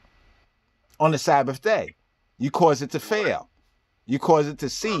work. On the Sabbath day, you cause it to fail. You cause it to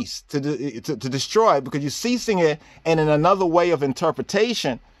cease, to destroy, because you're ceasing it. And in another way of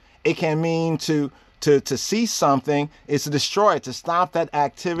interpretation, it can mean to cease something is to destroy it, to stop that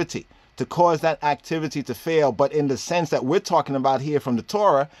activity, to cause that activity to fail. But in the sense that we're talking about here from the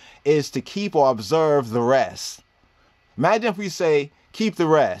Torah is to keep or observe the rest. Imagine if we say, keep the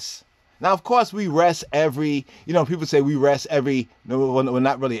rest. Now, of course, we rest every, people say we rest well,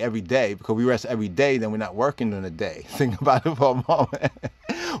 not really every day, because we rest every day, then we're not working during the day. Think about it for a moment.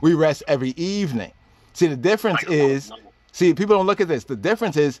 We rest every evening. See, the difference is, people don't look at this. The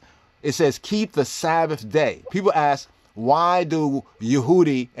difference is, it says keep the Sabbath day. People ask, why do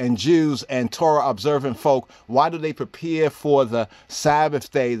Yehudi and Jews and Torah observant folk, why do they prepare for the Sabbath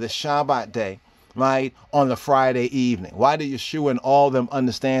day, the Shabbat day, right, on the Friday evening? Why do Yeshua and all of them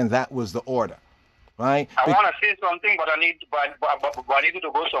understand that was the order, right? I want to say something, but I need to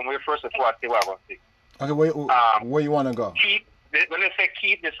go somewhere first before I say what I want to say. Okay, where you want to go? When they say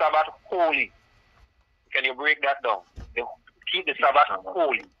keep the Sabbath holy, can you break that down? Keep the Sabbath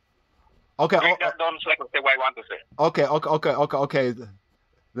holy. Okay. Break that down so I can say what I want to say. Okay.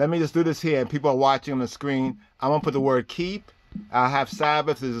 Let me just do this here. People are watching on the screen. I'm going to put the word keep. I have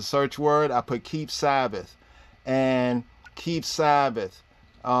Sabbath as a search word. I put keep Sabbath. And keep Sabbath.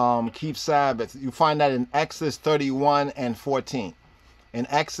 Keep Sabbath. You find that in Exodus 31 and 14. In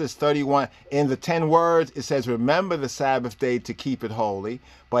Exodus 31, in the 10 words, it says, remember the Sabbath day to keep it holy.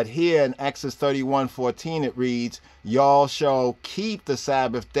 But here in Exodus 31:14, it reads, y'all shall keep the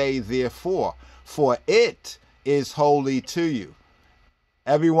Sabbath day therefore, for it is holy to you.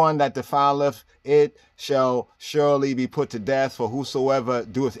 Everyone that defileth it shall surely be put to death, for whosoever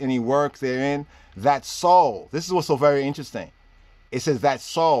doeth any work therein, that soul. This is what's so very interesting. It says that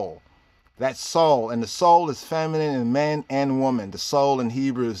soul. That soul, and the soul is feminine in man and woman. The soul in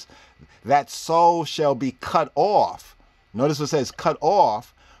Hebrews, that soul shall be cut off. Notice what it says, cut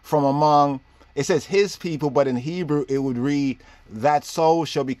off from among, it says his people, but in Hebrew it would read, that soul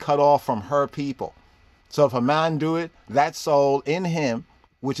shall be cut off from her people. So if a man do it, that soul in him,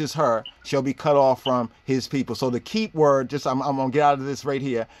 which is her, shall be cut off from his people. So the keep word, I'm going to get out of this right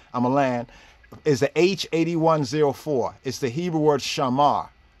here, I'm going to land, is the H8104. It's the Hebrew word shamar.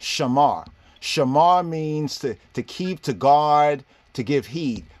 Shamar. Shamar means to keep, to guard, to give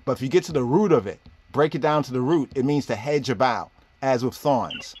heed. But if you get to the root of it, break it down to the root, it means to hedge about, as with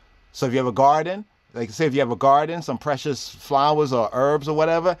thorns. So if you have a garden, like say if you have a garden, some precious flowers or herbs or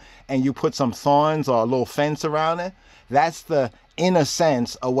whatever, and you put some thorns or a little fence around it, that's the inner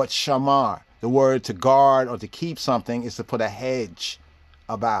sense of what shamar, the word to guard or to keep something, is to put a hedge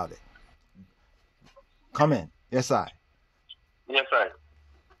about it. Come in. Yes, I. Yes, sir.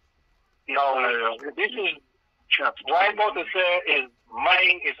 Now, this is what I'm about to say is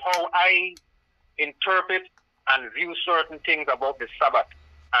mine is how I interpret and view certain things about the Sabbath.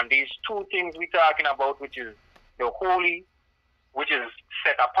 And these two things we're talking about, which is the holy, which is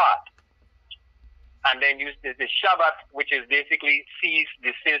set apart. And then use the Shabbat, which is basically cease,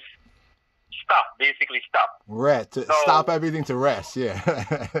 desist, stop, basically stop. Rest, stop everything to rest, yeah.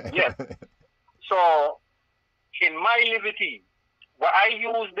 Yes. So, in my liberty, what I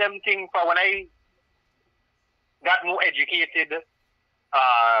use them things for when I got more educated,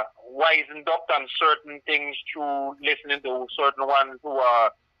 wisened up on certain things through listening to certain ones who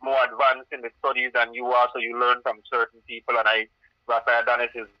are more advanced in the studies than you are, so you learn from certain people, and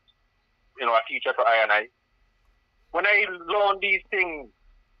Rasiadonis is, a teacher to I and I. When I learn these things,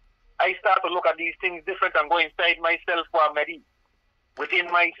 I start to look at these things different and go inside myself for a medi, within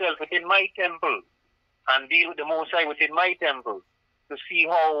myself, within my temple, and deal with the Most High within my temple, to see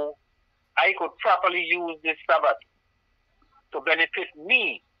how I could properly use this Sabbath to benefit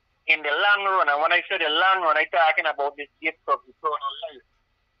me in the long run. And when I say the long run, I'm talking about this gift of eternal life.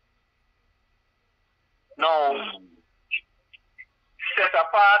 Now, set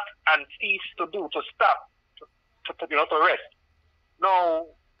apart and cease to do, to stop, to rest. Now,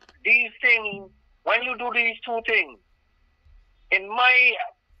 these things, when you do these two things, in my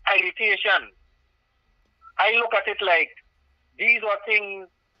meditation, I look at it like these are things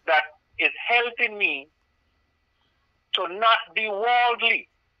that is helping me to not be worldly.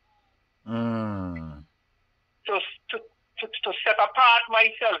 To set apart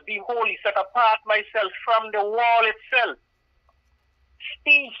myself, be holy, set apart myself from the wall itself.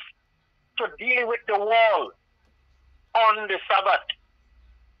 Cease to deal with the wall on the Sabbath.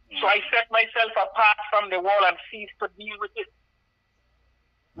 So I set myself apart from the wall and cease to deal with it.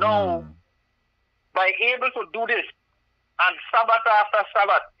 Now, by able to do this, and Sabbath after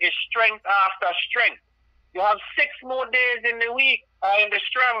Sabbath is strength after strength. You have 6 more days in the week, in the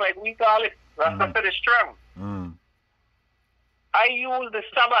strong, like we call it. Rastafari is strong. I use the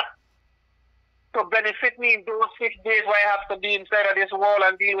Sabbath to benefit me in those 6 days where I have to be inside of this wall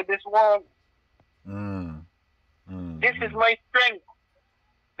and deal with this wall. This is my strength.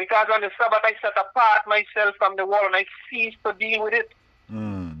 Because on the Sabbath, I set apart myself from the wall and I cease to deal with it.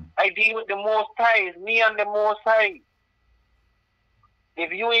 I deal with the Most High, me and the Most High.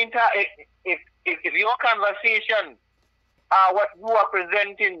 If your conversation, what you are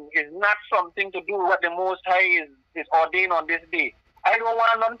presenting is not something to do with what the Most High is ordained on this day, I don't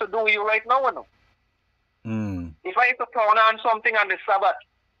want nothing to do with you right now. No. If I have to turn on something on the Sabbath,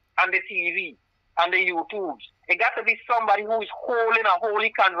 on the TV, on the YouTubes, it got to be somebody who is holding a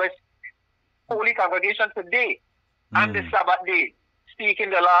holy congregation today, on the Sabbath day, speaking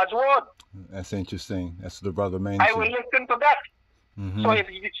the Lord's word. That's interesting. That's the brother mentioned. I will listen to that. So if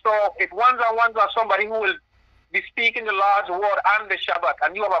ones are somebody who will be speaking the Lord's word on the Shabbat,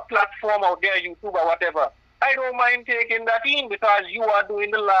 and you have a platform out there, YouTube or whatever, I don't mind taking that in because you are doing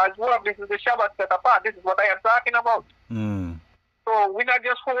the Lord's work. This is the Shabbat set apart. This is what I am talking about. So we're not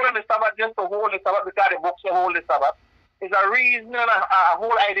just holding the Sabbath just to hold the Sabbath because the books say hold the Sabbath. There's a reason and a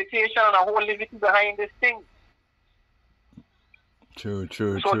whole meditation and a whole liberty behind this thing. True.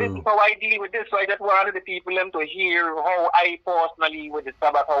 So this is how I deal with this. So I just wanted the people to hear how I personally with the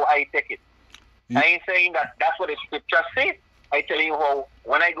Sabbath, how I take it. I ain't saying that that's what the scripture says. I tell you how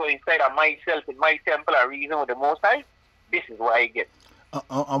when I go inside of myself in my temple and reason with the Most High, this is what I get.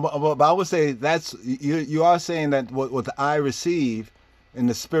 But I would say that's you are saying that what the eye receive in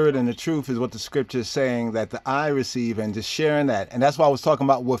the spirit and the truth is what the scripture is saying that the eye receive, and just sharing that. And that's why I was talking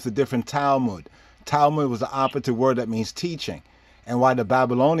about with the different Talmud. Talmud was the operative word that means teaching. And why the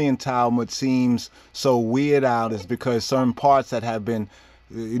Babylonian Talmud seems so weird out is because certain parts that have been,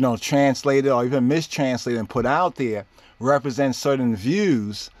 translated or even mistranslated and put out there represent certain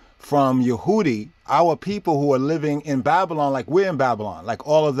views from Yehudi, our people who are living in Babylon like we're in Babylon. Like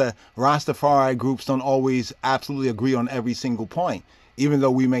all of the Rastafari groups don't always absolutely agree on every single point, even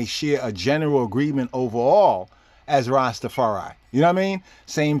though we may share a general agreement overall as Rastafari. You know what I mean?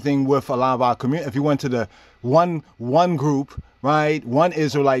 Same thing with a lot of our community. If you went to the one group, right, one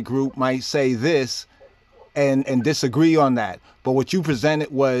Israelite group might say this and disagree on that. But what you presented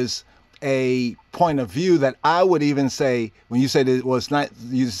was a point of view that I would even say, when you said it was not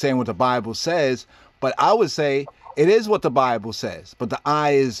you saying what the Bible says, but I would say it is what the Bible says, but the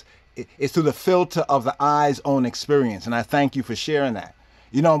eye it's through the filter of the eye's own experience. And I thank you for sharing that,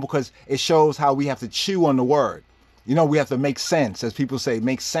 because it shows how we have to chew on the word. We have to make sense, as people say,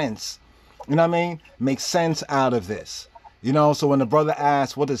 make sense. You know what I mean? Make sense out of this. So when the brother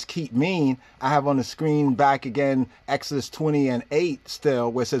asks, what does keep mean? I have on the screen back again, Exodus 20:8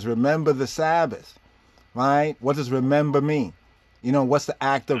 still, where it says, remember the Sabbath, right? What does remember mean? What's the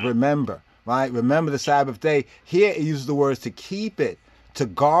act of remember, right? Remember the Sabbath day. Here it uses the words to keep it, to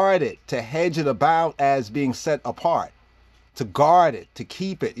guard it, to hedge it about as being set apart, to guard it, to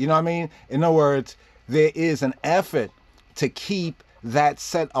keep it. You know what I mean? In other words, there is an effort to keep that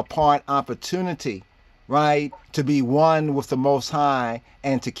set apart opportunity, right, to be one with the Most High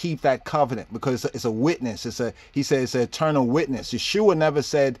and to keep that covenant, because it's a witness. He says it's an eternal witness. Yeshua never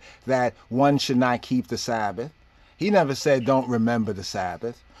said that one should not keep the Sabbath. He never said don't remember the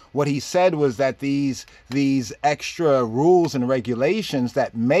Sabbath. What he said was that these extra rules and regulations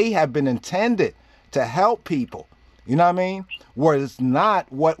that may have been intended to help people, was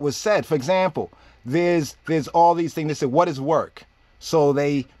not what was said. For example, there's all these things. They said, what is work? So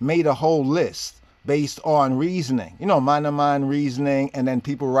they made a whole list based on reasoning, mind-to-mind reasoning, and then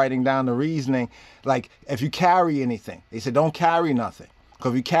people writing down the reasoning. Like, if you carry anything, they said, don't carry nothing.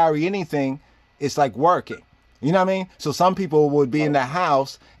 Because if you carry anything, it's like working. You know what I mean? So some people would be in the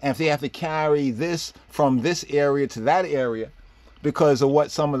house, and if they have to carry this from this area to that area because of what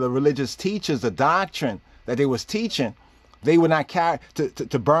some of the religious teachers, the doctrine that they was teaching, they would not carry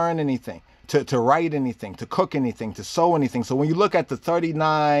to burn anything, to write anything, to cook anything, to sew anything. So when you look at the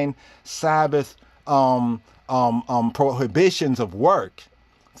 39 Sabbath prohibitions of work,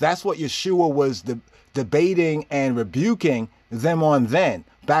 that's what Yeshua was debating and rebuking them on then.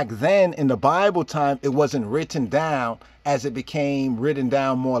 Back then in the Bible time, it wasn't written down as it became written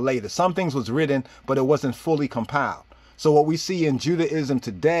down more later. Some things was written, but it wasn't fully compiled. So what we see in Judaism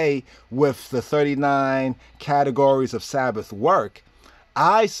today with the 39 categories of Sabbath work,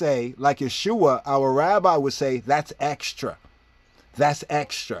 I say, like Yeshua, our rabbi would say, that's extra. That's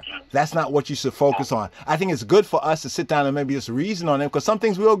extra. That's not what you should focus on. I think it's good for us to sit down and maybe just reason on it, because some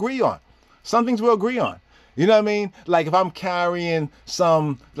things we'll agree on. Some things we'll agree on. You know what I mean? Like if I'm carrying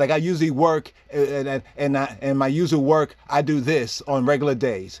some, like I usually work and my usual work, I do this on regular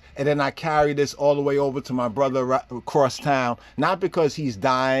days. And then I carry this all the way over to my brother across town, not because he's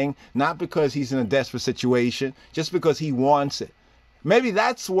dying, not because he's in a desperate situation, just because he wants it. Maybe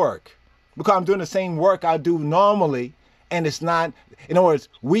that's work, because I'm doing the same work I do normally. And it's not, in other words,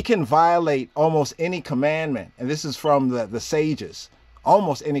 we can violate almost any commandment. And this is from the sages.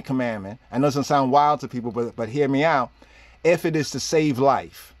 Almost any commandment. I know it doesn't sound wild to people, but hear me out. If it is to save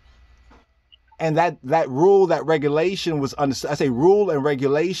life. And that rule, that regulation was understood. I say rule and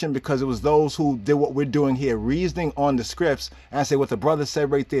regulation because it was those who did what we're doing here, reasoning on the scripts. And I say what the brother said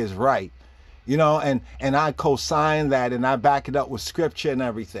right there is right. You know, and I co-sign that and I back it up with scripture and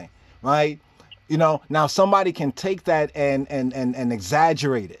everything. Right? You know, now somebody can take that and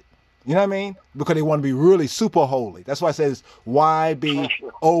exaggerate it. You know what I mean? Because they want to be really super holy. That's why it says, why be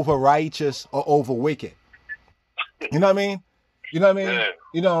over righteous or over wicked? You know what I mean? You know what I mean?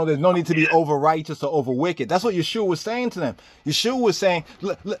 You know, there's no need to be over righteous or over wicked. That's what Yeshua was saying to them. Yeshua was saying,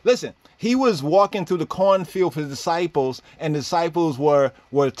 listen, he was walking through the cornfield for the disciples, and the disciples were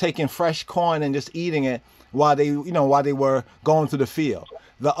taking fresh corn and just eating it while they were going through the field.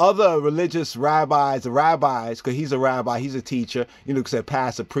 The other religious rabbis, because he's a rabbi, he's a teacher, you know, said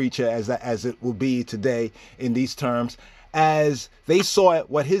pastor, preacher, as it will be today in these terms, as they saw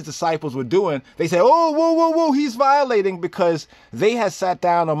what his disciples were doing, they said, oh, whoa, he's violating, because they had sat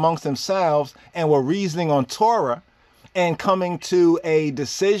down amongst themselves and were reasoning on Torah and coming to a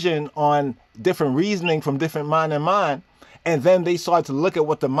decision on different reasoning from different mind and mind. And then they started to look at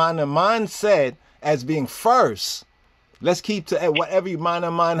what the mind and mind said as being first. Let's keep to whatever mind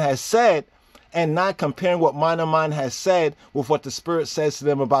and mind has said, and not comparing what mind and mind has said with what the Spirit says to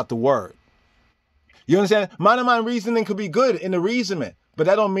them about the word. You understand? Mind and mind reasoning could be good in the reasonment, but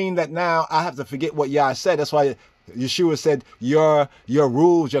that don't mean that now I have to forget what Yah said. That's why Yeshua said, your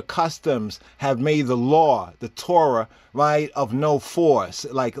rules, your customs have made the law, the Torah, right, of no force,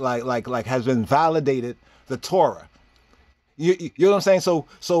 like has been validated, the Torah. You know what I'm saying?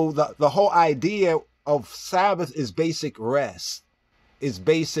 So the whole idea of Sabbath is basic rest. It's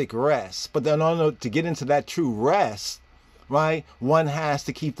basic rest. But then to get into that true rest, right, one has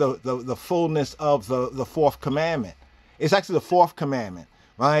to keep the fullness of the fourth commandment. It's actually the fourth commandment,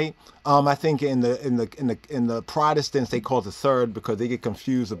 right? I think in the Protestants they call it the third because they get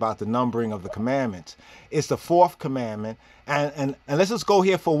confused about the numbering of the commandments. It's the fourth commandment. And let's just go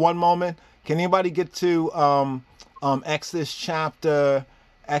here for one moment. Can anybody get to Exodus chapter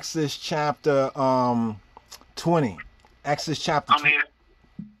 20. Exodus chapter 20.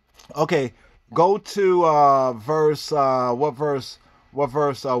 Okay, go to verse what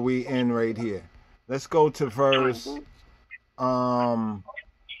verse are we in right here? Let's go to verse not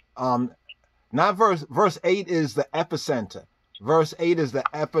verse 8 is the epicenter. Verse 8 is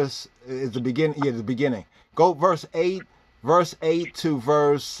the beginning. Yeah, the beginning. Go verse 8 to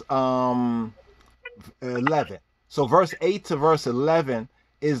verse 11. So verse 8 to verse 11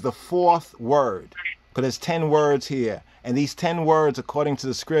 is the fourth word, because there's 10 words here, and these 10 words, according to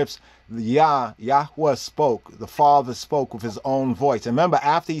the scripts, Yahweh spoke, the Father spoke with his own voice. And remember,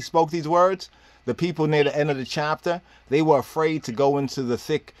 after he spoke these words, the people near the end of the chapter, they were afraid to go into the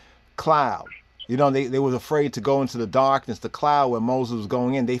thick cloud. You know, they were afraid to go into the darkness, the cloud where Moses was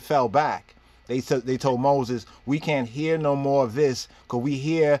going in. They fell back. They told Moses, we can't hear no more of this, because we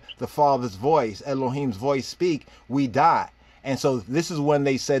hear the Father's voice, Elohim's voice speak, we die. And so this is when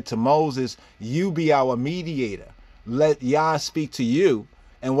they said to Moses, you be our mediator. Let Yah speak to you,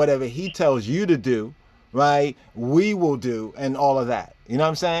 and whatever he tells you to do, right, we will do, and all of that. You know what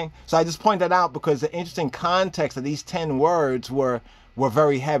I'm saying? So I just point that out because the interesting context of these 10 words were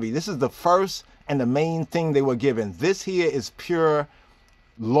very heavy. This is the first and the main thing they were given. This here is pure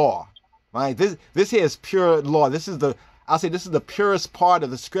law. right? This here is pure law. I'll say this is the purest part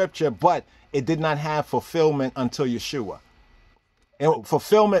of the scripture, but it did not have fulfillment until Yeshua. And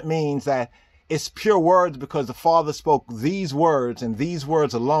fulfillment means that it's pure words because the Father spoke these words and these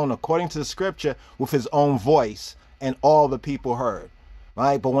words alone, according to the scripture, with his own voice, and all the people heard.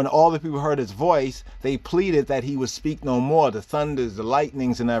 Right? But when all the people heard his voice, they pleaded that he would speak no more, the thunders, the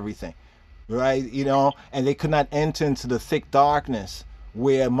lightnings, and everything. Right? You know, and they could not enter into the thick darkness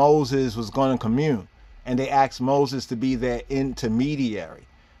where Moses was going to commune. And they asked Moses to be their intermediary.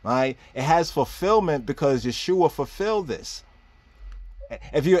 Right? It has fulfillment because Yeshua fulfilled this.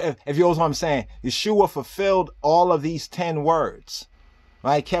 If you know what I'm saying, Yeshua fulfilled all of these 10 words,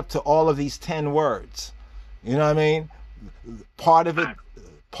 right? Kept to all of these 10 words. You know what I mean? Part of it,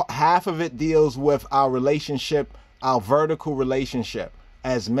 half of it deals with our relationship, our vertical relationship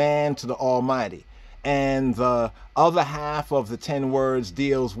as man to the Almighty. And the other half of the 10 words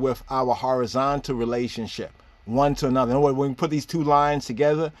deals with our horizontal relationship, one to another. In other words, when we put these two lines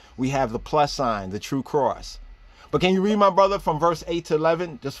together, we have the plus sign, the true cross. But can you read, my brother, from verse 8 to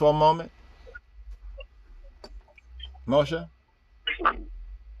 11, just for a moment? Moshe?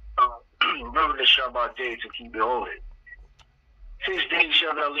 Remember the Shabbat day to keep it holy. 6 days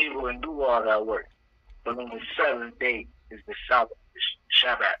shall thou labor and do all thy work. But on the 7th day is the Sabbath,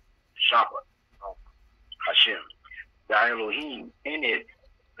 Shabbat of Hashem, thy Elohim. In it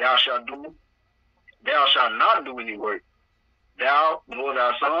thou shalt not do any work. Thou, nor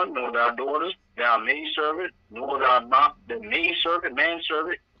thy son, nor thy daughters, thou maidservant, nor the maidservant,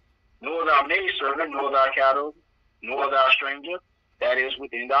 manservant, nor thy maidservant, nor thy cattle, nor thy stranger that is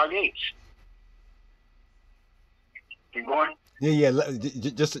within thy gates. Keep going? Yeah,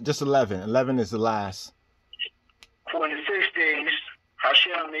 just 11. 11 is the last. For in the 6 days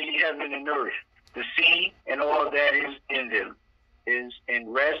Hashem made heaven and earth, the sea and all that is in them, is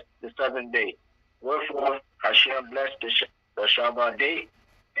in rest the 7th day. Wherefore Hashem blessed the Shabbat day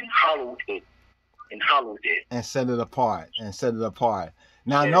and hallowed it. And set it apart.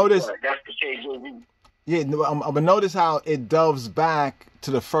 Now notice. That's the KJV. Yeah, but notice how it delves back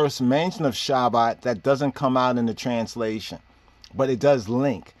to the first mention of Shabbat that doesn't come out in the translation. But it does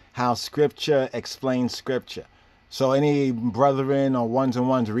link how Scripture explains Scripture. So any brethren or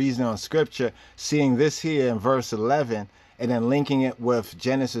ones-on-ones reasoning on Scripture, seeing this here in verse 11 and then linking it with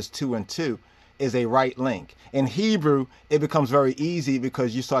Genesis 2:2 is a right link. In Hebrew, it becomes very easy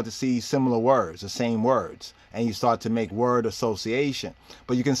because you start to see similar words, the same words, and you start to make word association.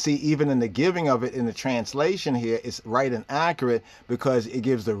 But you can see even in the giving of it in the translation here, it's right and accurate because it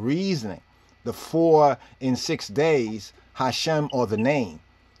gives the reasoning. The 4 in 6 days, Hashem, or the name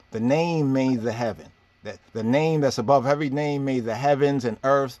made the heaven. The name that's above every name made the heavens and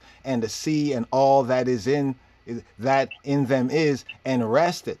earth and the sea and all that is in them is, and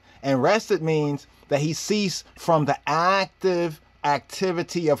rested. And rested means that he ceased from the active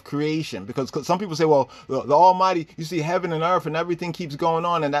activity of creation. Because some people say, well, the Almighty, you see heaven and earth and everything keeps going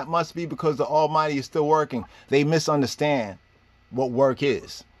on, and that must be because the Almighty is still working. They misunderstand what work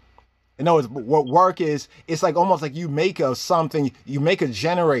is. You know, what work is, it's like almost like you make you make a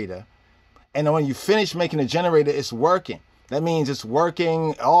generator, and then when you finish making a generator, it's working. That means it's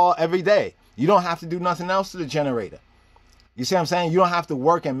working every day. You don't have to do nothing else to the generator. You see what I'm saying? You don't have to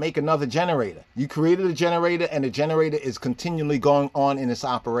work and make another generator. You created a generator, and the generator is continually going on in its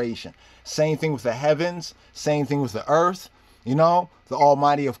operation. Same thing with the heavens, same thing with the earth. You know, the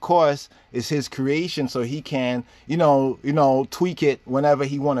Almighty, of course, is his creation, so he can, tweak it whenever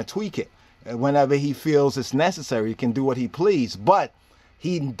he want to tweak it. Whenever he feels it's necessary, he can do what he please. But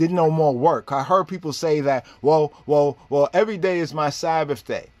he did no more work. I heard people say that, well, every day is my Sabbath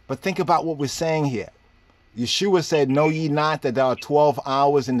day. But think about what we're saying here. Yeshua said, know ye not that there are 12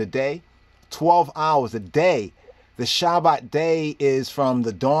 hours in the day? 12 hours a day. The Shabbat day is from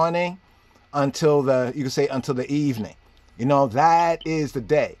the dawning until the evening. You know, that is the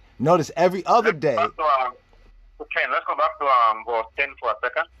day. Notice every other day. Let's go back to verse 10 for a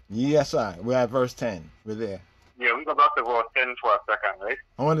second. Yes, sir. We're at verse 10. We're there. Yeah, we go back to verse 10 for a second, right?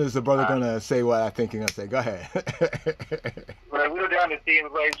 I wonder if the brother going to say what I think he's going to say. Go ahead. Well, we're down the same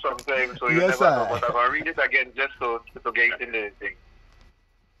vibe sometimes, so you yes, never know. But I'm going to read it again just to get into the thing.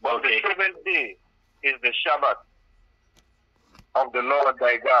 But the 7th day is the Shabbat of the Lord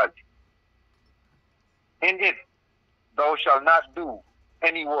thy God. In it thou shalt not do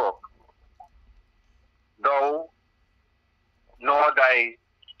any work, thou, nor thy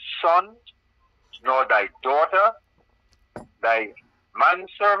son, nor thy daughter, thy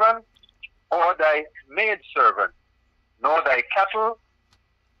manservant, or thy maidservant, nor thy cattle,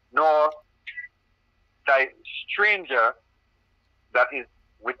 nor thy stranger that is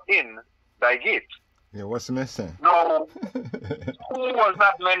within thy gate. Yeah, what's missing? No, who was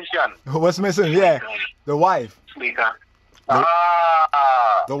not mentioned? What's missing? Yeah, the wife. Speaker.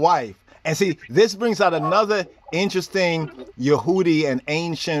 The wife. And see, this brings out another interesting Yehudi and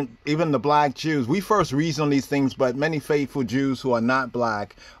ancient, even the black Jews. We first reason on these things, but many faithful Jews who are not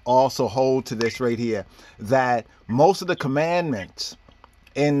black also hold to this right here, that most of the commandments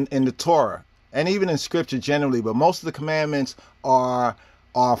in the Torah, and even in scripture generally, but most of the commandments are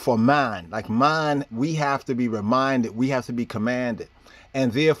for man. Like man, we have to be reminded, we have to be commanded.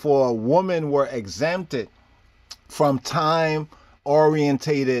 And therefore, women were exempted from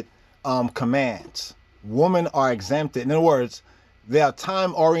time-orientated commands. Women are exempted. In other words, there are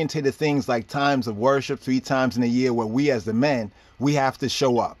time-orientated things like times of worship, 3 times in a year, where we as the men, we have to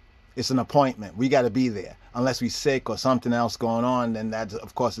show up. It's an appointment. We got to be there. Unless we're sick or something else going on, then that's,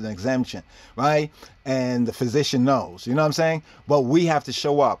 of course, an exemption, right? And the physician knows, you know what I'm saying? But we have to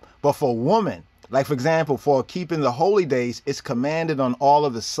show up. But for a woman, like, for example, for keeping the holy days, it's commanded on all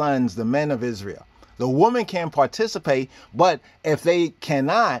of the sons, the men of Israel. The woman can participate, but if they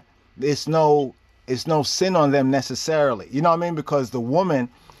cannot, it's no sin on them necessarily. You know what I mean? Because the woman,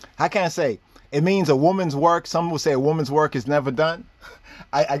 how can I say? It means a woman's work. Some will say a woman's work is never done.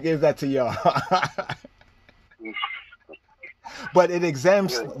 I give that to y'all. But it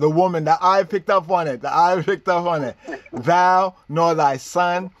exempts the woman. The eye picked up on it. The eye picked up on it. Thou, nor thy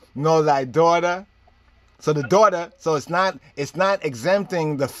son, nor thy daughter. So the daughter, so it's not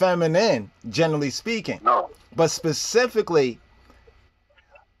exempting the feminine, generally speaking. No. But specifically,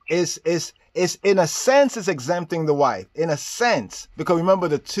 it's in a sense, it's exempting the wife. In a sense. Because remember,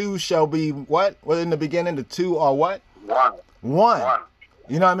 the two shall be what? Well, in the beginning, the two are what? One.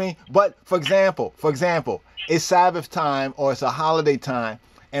 You know what I mean? But for example, it's Sabbath time or it's a holiday time,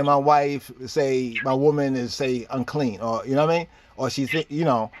 and my wife, say, my woman is, say, unclean, or you know what I mean? Or she's, you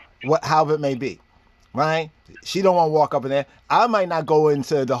know, however it may be. Right? She don't want to walk up in there. I might not go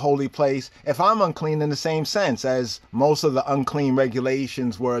into the holy place if I'm unclean in the same sense as most of the unclean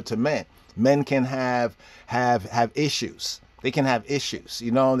regulations were to men. Men can have issues. They can have issues.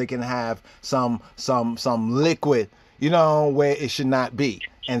 You know, they can have some liquid, you know, where it should not be,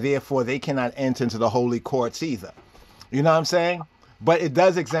 and therefore they cannot enter into the holy courts either. You know what I'm saying? But it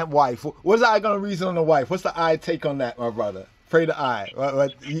does exempt wife. What's the eye gonna reason on the wife? What's the eye take on that, my brother? Pray the eye.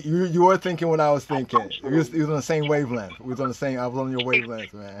 You were thinking what I was thinking. You was on the same wavelength. I was on your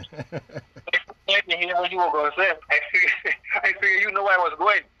wavelength, man. I hear what you were going to say. I figure you know where I was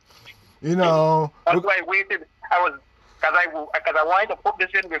going. You know. That's why I waited. Because I wanted to put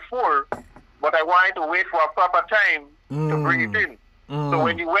this in before, but I wanted to wait for a proper time to bring it in. So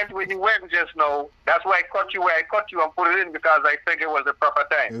when you went just now, that's why I caught you where I caught you and put it in, because I figured it was the proper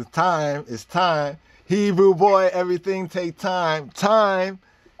time. It's time. Hebrew boy, everything take time.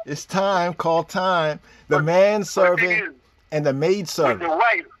 It's time, called time. The man servant and the maid servant. With the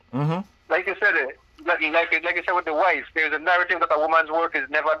wife, like you said, like you said with the wife, there's a narrative that a woman's work is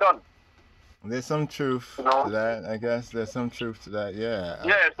never done. There's some truth to that. I guess there's some truth to that. Yeah.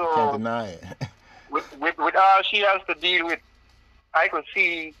 Yeah. So I can't deny it. with all she has to deal with, I could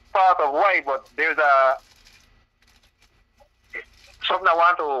see part of why, but there's something I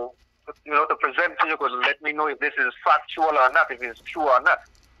want to present to you, because let me know if this is factual or not, if it's true or not,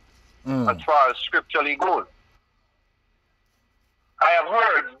 as far as scripturally goes. I have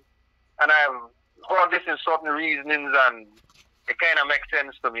heard, and I have heard this in certain reasonings, and it kind of makes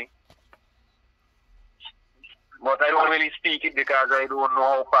sense to me. But I don't really speak it because I don't know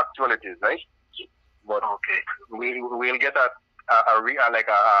how factual it is, right? But okay, we'll get a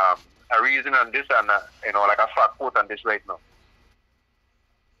reason on this, and like a fact quote on this right now.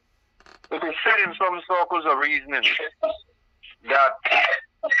 It is said in some circles of reasoning that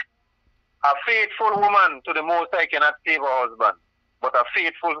a faithful woman to the Most High cannot save her husband, but a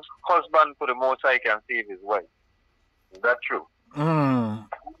faithful husband to the Most High can save his wife. Is that true?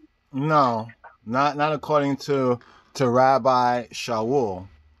 No, not according to Rabbi Shaul.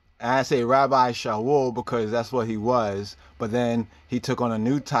 And I say Rabbi Shaul because that's what he was, but then he took on a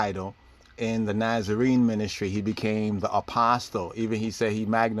new title. In the Nazarene ministry, he became the apostle. Even he said he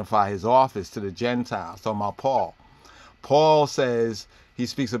magnified his office to the Gentiles. Talking about Paul. Paul says, he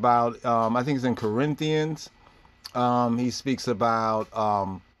speaks about, I think it's in Corinthians, he speaks about,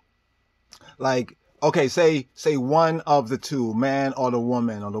 say one of the two, man or the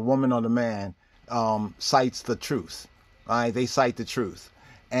woman or the man, cites the truth. Right? They cite the truth.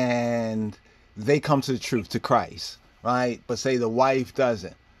 And they come to the truth, to Christ. Right? But say the wife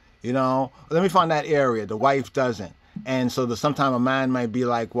doesn't. You know, let me find that area. The wife doesn't. And so sometimes a man might be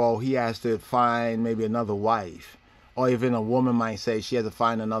like, well, he has to find maybe another wife. Or even a woman might say she has to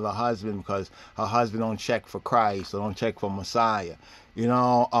find another husband because her husband don't check for Christ or don't check for Messiah.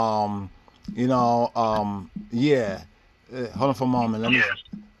 Yeah. Hold on for a moment.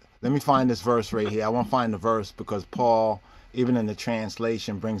 Let me find this verse right here. I want to find the verse because Paul, even in the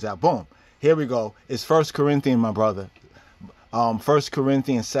translation, brings out, boom, here we go. It's 1 Corinthians, my brother. 1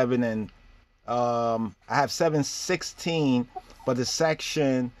 Corinthians 7 and I have 7:16, but the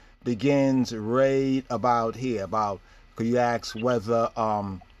section begins right about here. Could you ask whether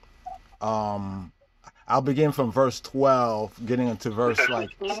I'll begin from verse 12, getting into verse like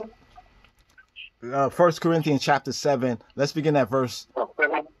 1 Corinthians chapter 7. Let's begin at verse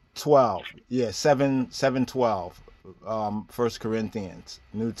 12. Yeah, 7:12. 1 Corinthians,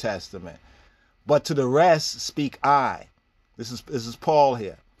 New Testament. But to the rest speak I. This is Paul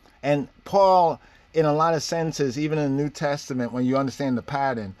here. And Paul, in a lot of senses, even in the New Testament, when you understand the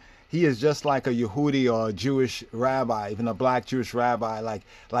pattern, he is just like a Yehudi or a Jewish rabbi, even a black Jewish rabbi,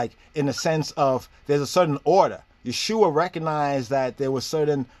 like in the sense of there's a certain order. Yeshua recognized that there were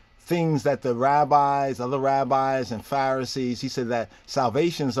certain things that the rabbis, other rabbis and Pharisees, he said that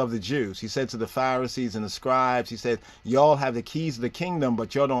salvation's of the Jews. He said to the Pharisees and the scribes, he said, y'all have the keys of the kingdom,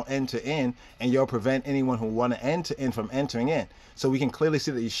 but y'all don't enter in, and y'all prevent anyone who want to enter in from entering in. So we can clearly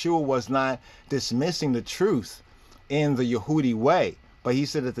see that Yeshua was not dismissing the truth in the Yehudi way, but he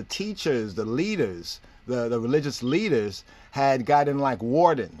said that the teachers, the leaders, the religious leaders had gotten like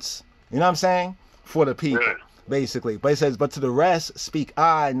wardens, you know what I'm saying, for the people. Basically, but it says, but to the rest speak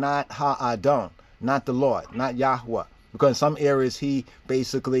I, not Ha-Adon, not the Lord, not Yahweh, because in some areas he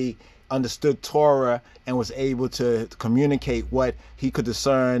basically understood Torah and was able to communicate what he could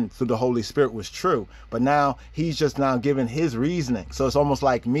discern through the Holy Spirit was true. But now he's just now giving his reasoning. So it's almost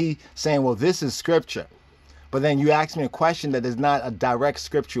like me saying, well, this is scripture. But then you ask me a question that is not a direct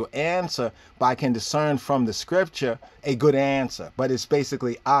scriptural answer, but I can discern from the scripture a good answer. But it's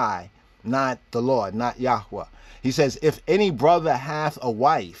basically I, not the Lord, not Yahweh. He says, if any brother hath a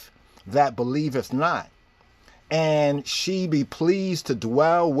wife that believeth not, and she be pleased to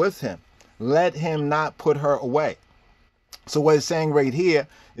dwell with him, let him not put her away. So what it's saying right here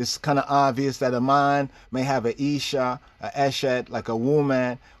is kind of obvious that a man may have a Isha, a Eshet, like a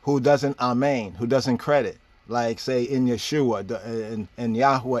woman who doesn't Amen, who doesn't credit, like say in Yeshua, in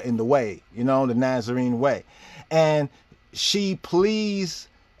Yahweh in the way, the Nazarene way. And she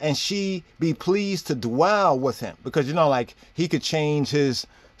be pleased to dwell with him, because like he could change his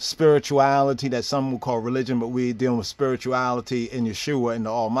spirituality that some would call religion, but we're dealing with spirituality in Yeshua, in the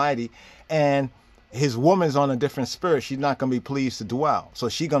Almighty, and his woman's on a different spirit. She's not going to be pleased to dwell, so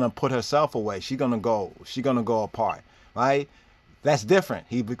she's going to put herself away. She's going to go apart, right? That's different.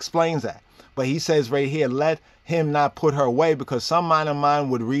 He explains that, but he says right here, let him not put her away, because some mind of mine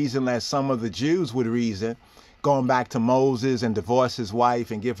would reason as some of the Jews would reason, going back to Moses and divorce his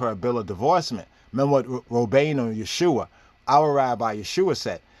wife and give her a bill of divorcement. Remember what Rabbeinu Yeshua, our rabbi Yeshua,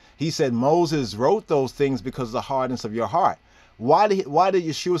 said? He said Moses wrote those things because of the hardness of your heart. Why did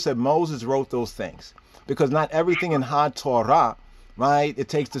Yeshua say Moses wrote those things? Because not everything in HaTorah, right? It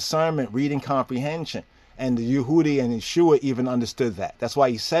takes discernment, reading comprehension. And the Yehudi and Yeshua even understood that. That's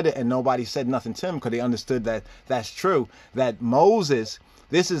why he said it and nobody said nothing to him, because they understood that that's true. That Moses,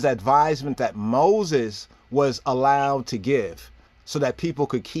 this is advisement that Moses was allowed to give so that people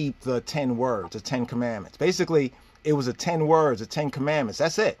could keep the 10 words, the 10 commandments. Basically, it was the 10 words, the 10 commandments.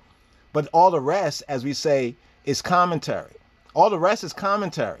 That's it. But all the rest, as we say, is commentary. All the rest is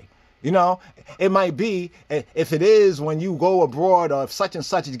commentary. It might be, if it is when you go abroad or if such and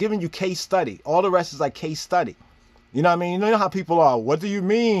such, it's giving you case study. All the rest is like case study. You know what I mean? You know how people are. What do you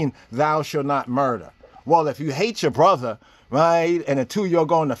mean thou shalt not murder? Well, if you hate your brother, right, and the two you're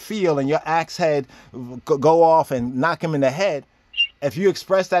going to field and your axe head go off and knock him in the head, if you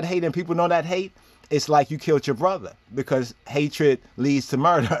express that hate and people know that hate, it's like you killed your brother, because hatred leads to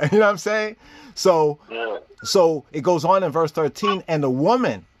murder. You know what I'm saying? So it goes on in verse 13, and the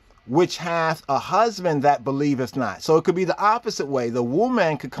woman which hath a husband that believeth not. So it could be the opposite way. The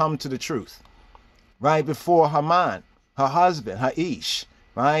woman could come to the truth, right, before her man, her husband, her Ish,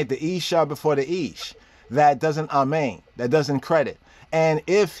 right, the Isha before the Ish. That doesn't Amen, that doesn't credit. And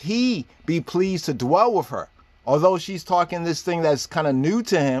if he be pleased to dwell with her, although she's talking this thing that's kind of new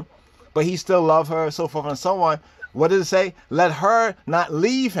to him, but he still love her, so forth and so on, what does it say? Let her not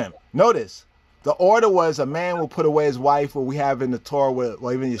leave him. Notice, the order was a man will put away his wife, what we have in the Torah,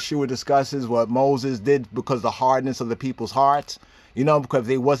 where even Yeshua discusses what Moses did because of the hardness of the people's hearts, because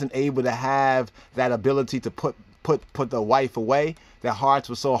they wasn't able to have that ability to put the wife away. Their hearts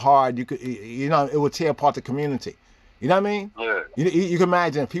were so hard, it would tear apart the community. You know what I mean? Yeah. You can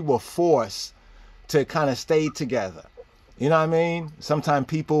imagine if people were forced to kind of stay together. You know what I mean? Sometimes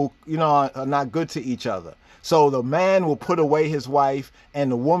people, you know, are not good to each other. So the man will put away his wife,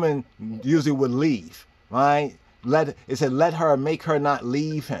 and the woman usually would leave, right? It said, let her, make her not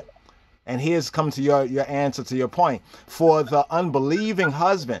leave him. And here's come to your answer to your point. For the unbelieving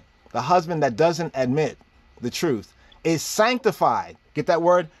husband, the husband that doesn't admit the truth, is sanctified. Get that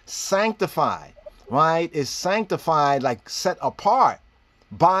word? Sanctified, right? Is sanctified, like set apart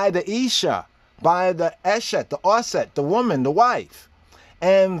by the Isha, by the Eshet, the Oset, the woman, the wife.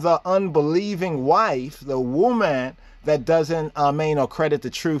 And the unbelieving wife, the woman that doesn't amen or credit the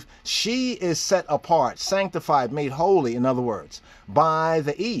truth, she is set apart, sanctified, made holy, in other words, by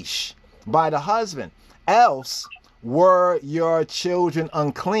the Ish, by the husband. Else were your children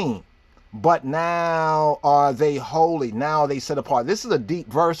unclean, but now are they holy. Now are they set apart. This is a deep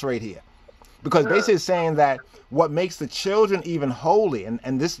verse right here, because basically it's saying that what makes the children even holy, and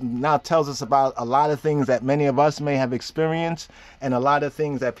this now tells us about a lot of things that many of us may have experienced, and a lot of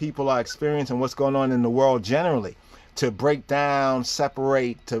things that people are experiencing, what's going on in the world generally, to break down,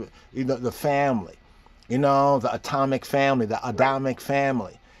 separate, to, you know, the family, you know, the atomic family, the Adamic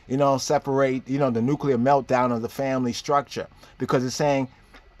family, you know, separate, you know, the nuclear meltdown of the family structure, because it's saying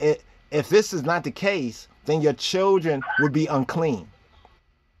if this is not the case, then your children would be unclean.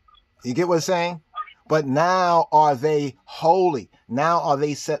 You get what it's saying? But now are they holy? Now are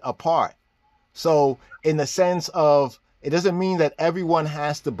they set apart? So in the sense of, it doesn't mean that everyone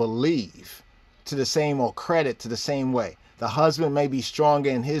has to believe to the same or credit to the same way. The husband may be stronger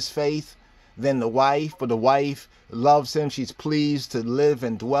in his faith than the wife, but the wife loves him. She's pleased to live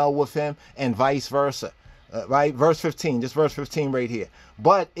and dwell with him, and vice versa. Right? Verse 15, just verse 15 right here.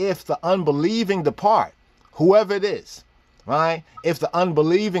 But if the unbelieving depart, whoever it is, right? If the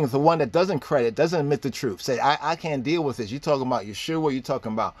unbelieving is the one that doesn't credit, doesn't admit the truth, say, I can't deal with this. You're talking about Yeshua, you're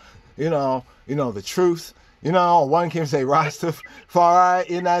talking about, you know, the truth. You know, one can say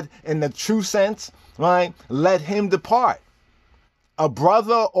Rastafari in the true sense, right? Let him depart. A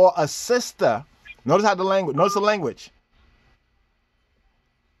brother or a sister, notice the language.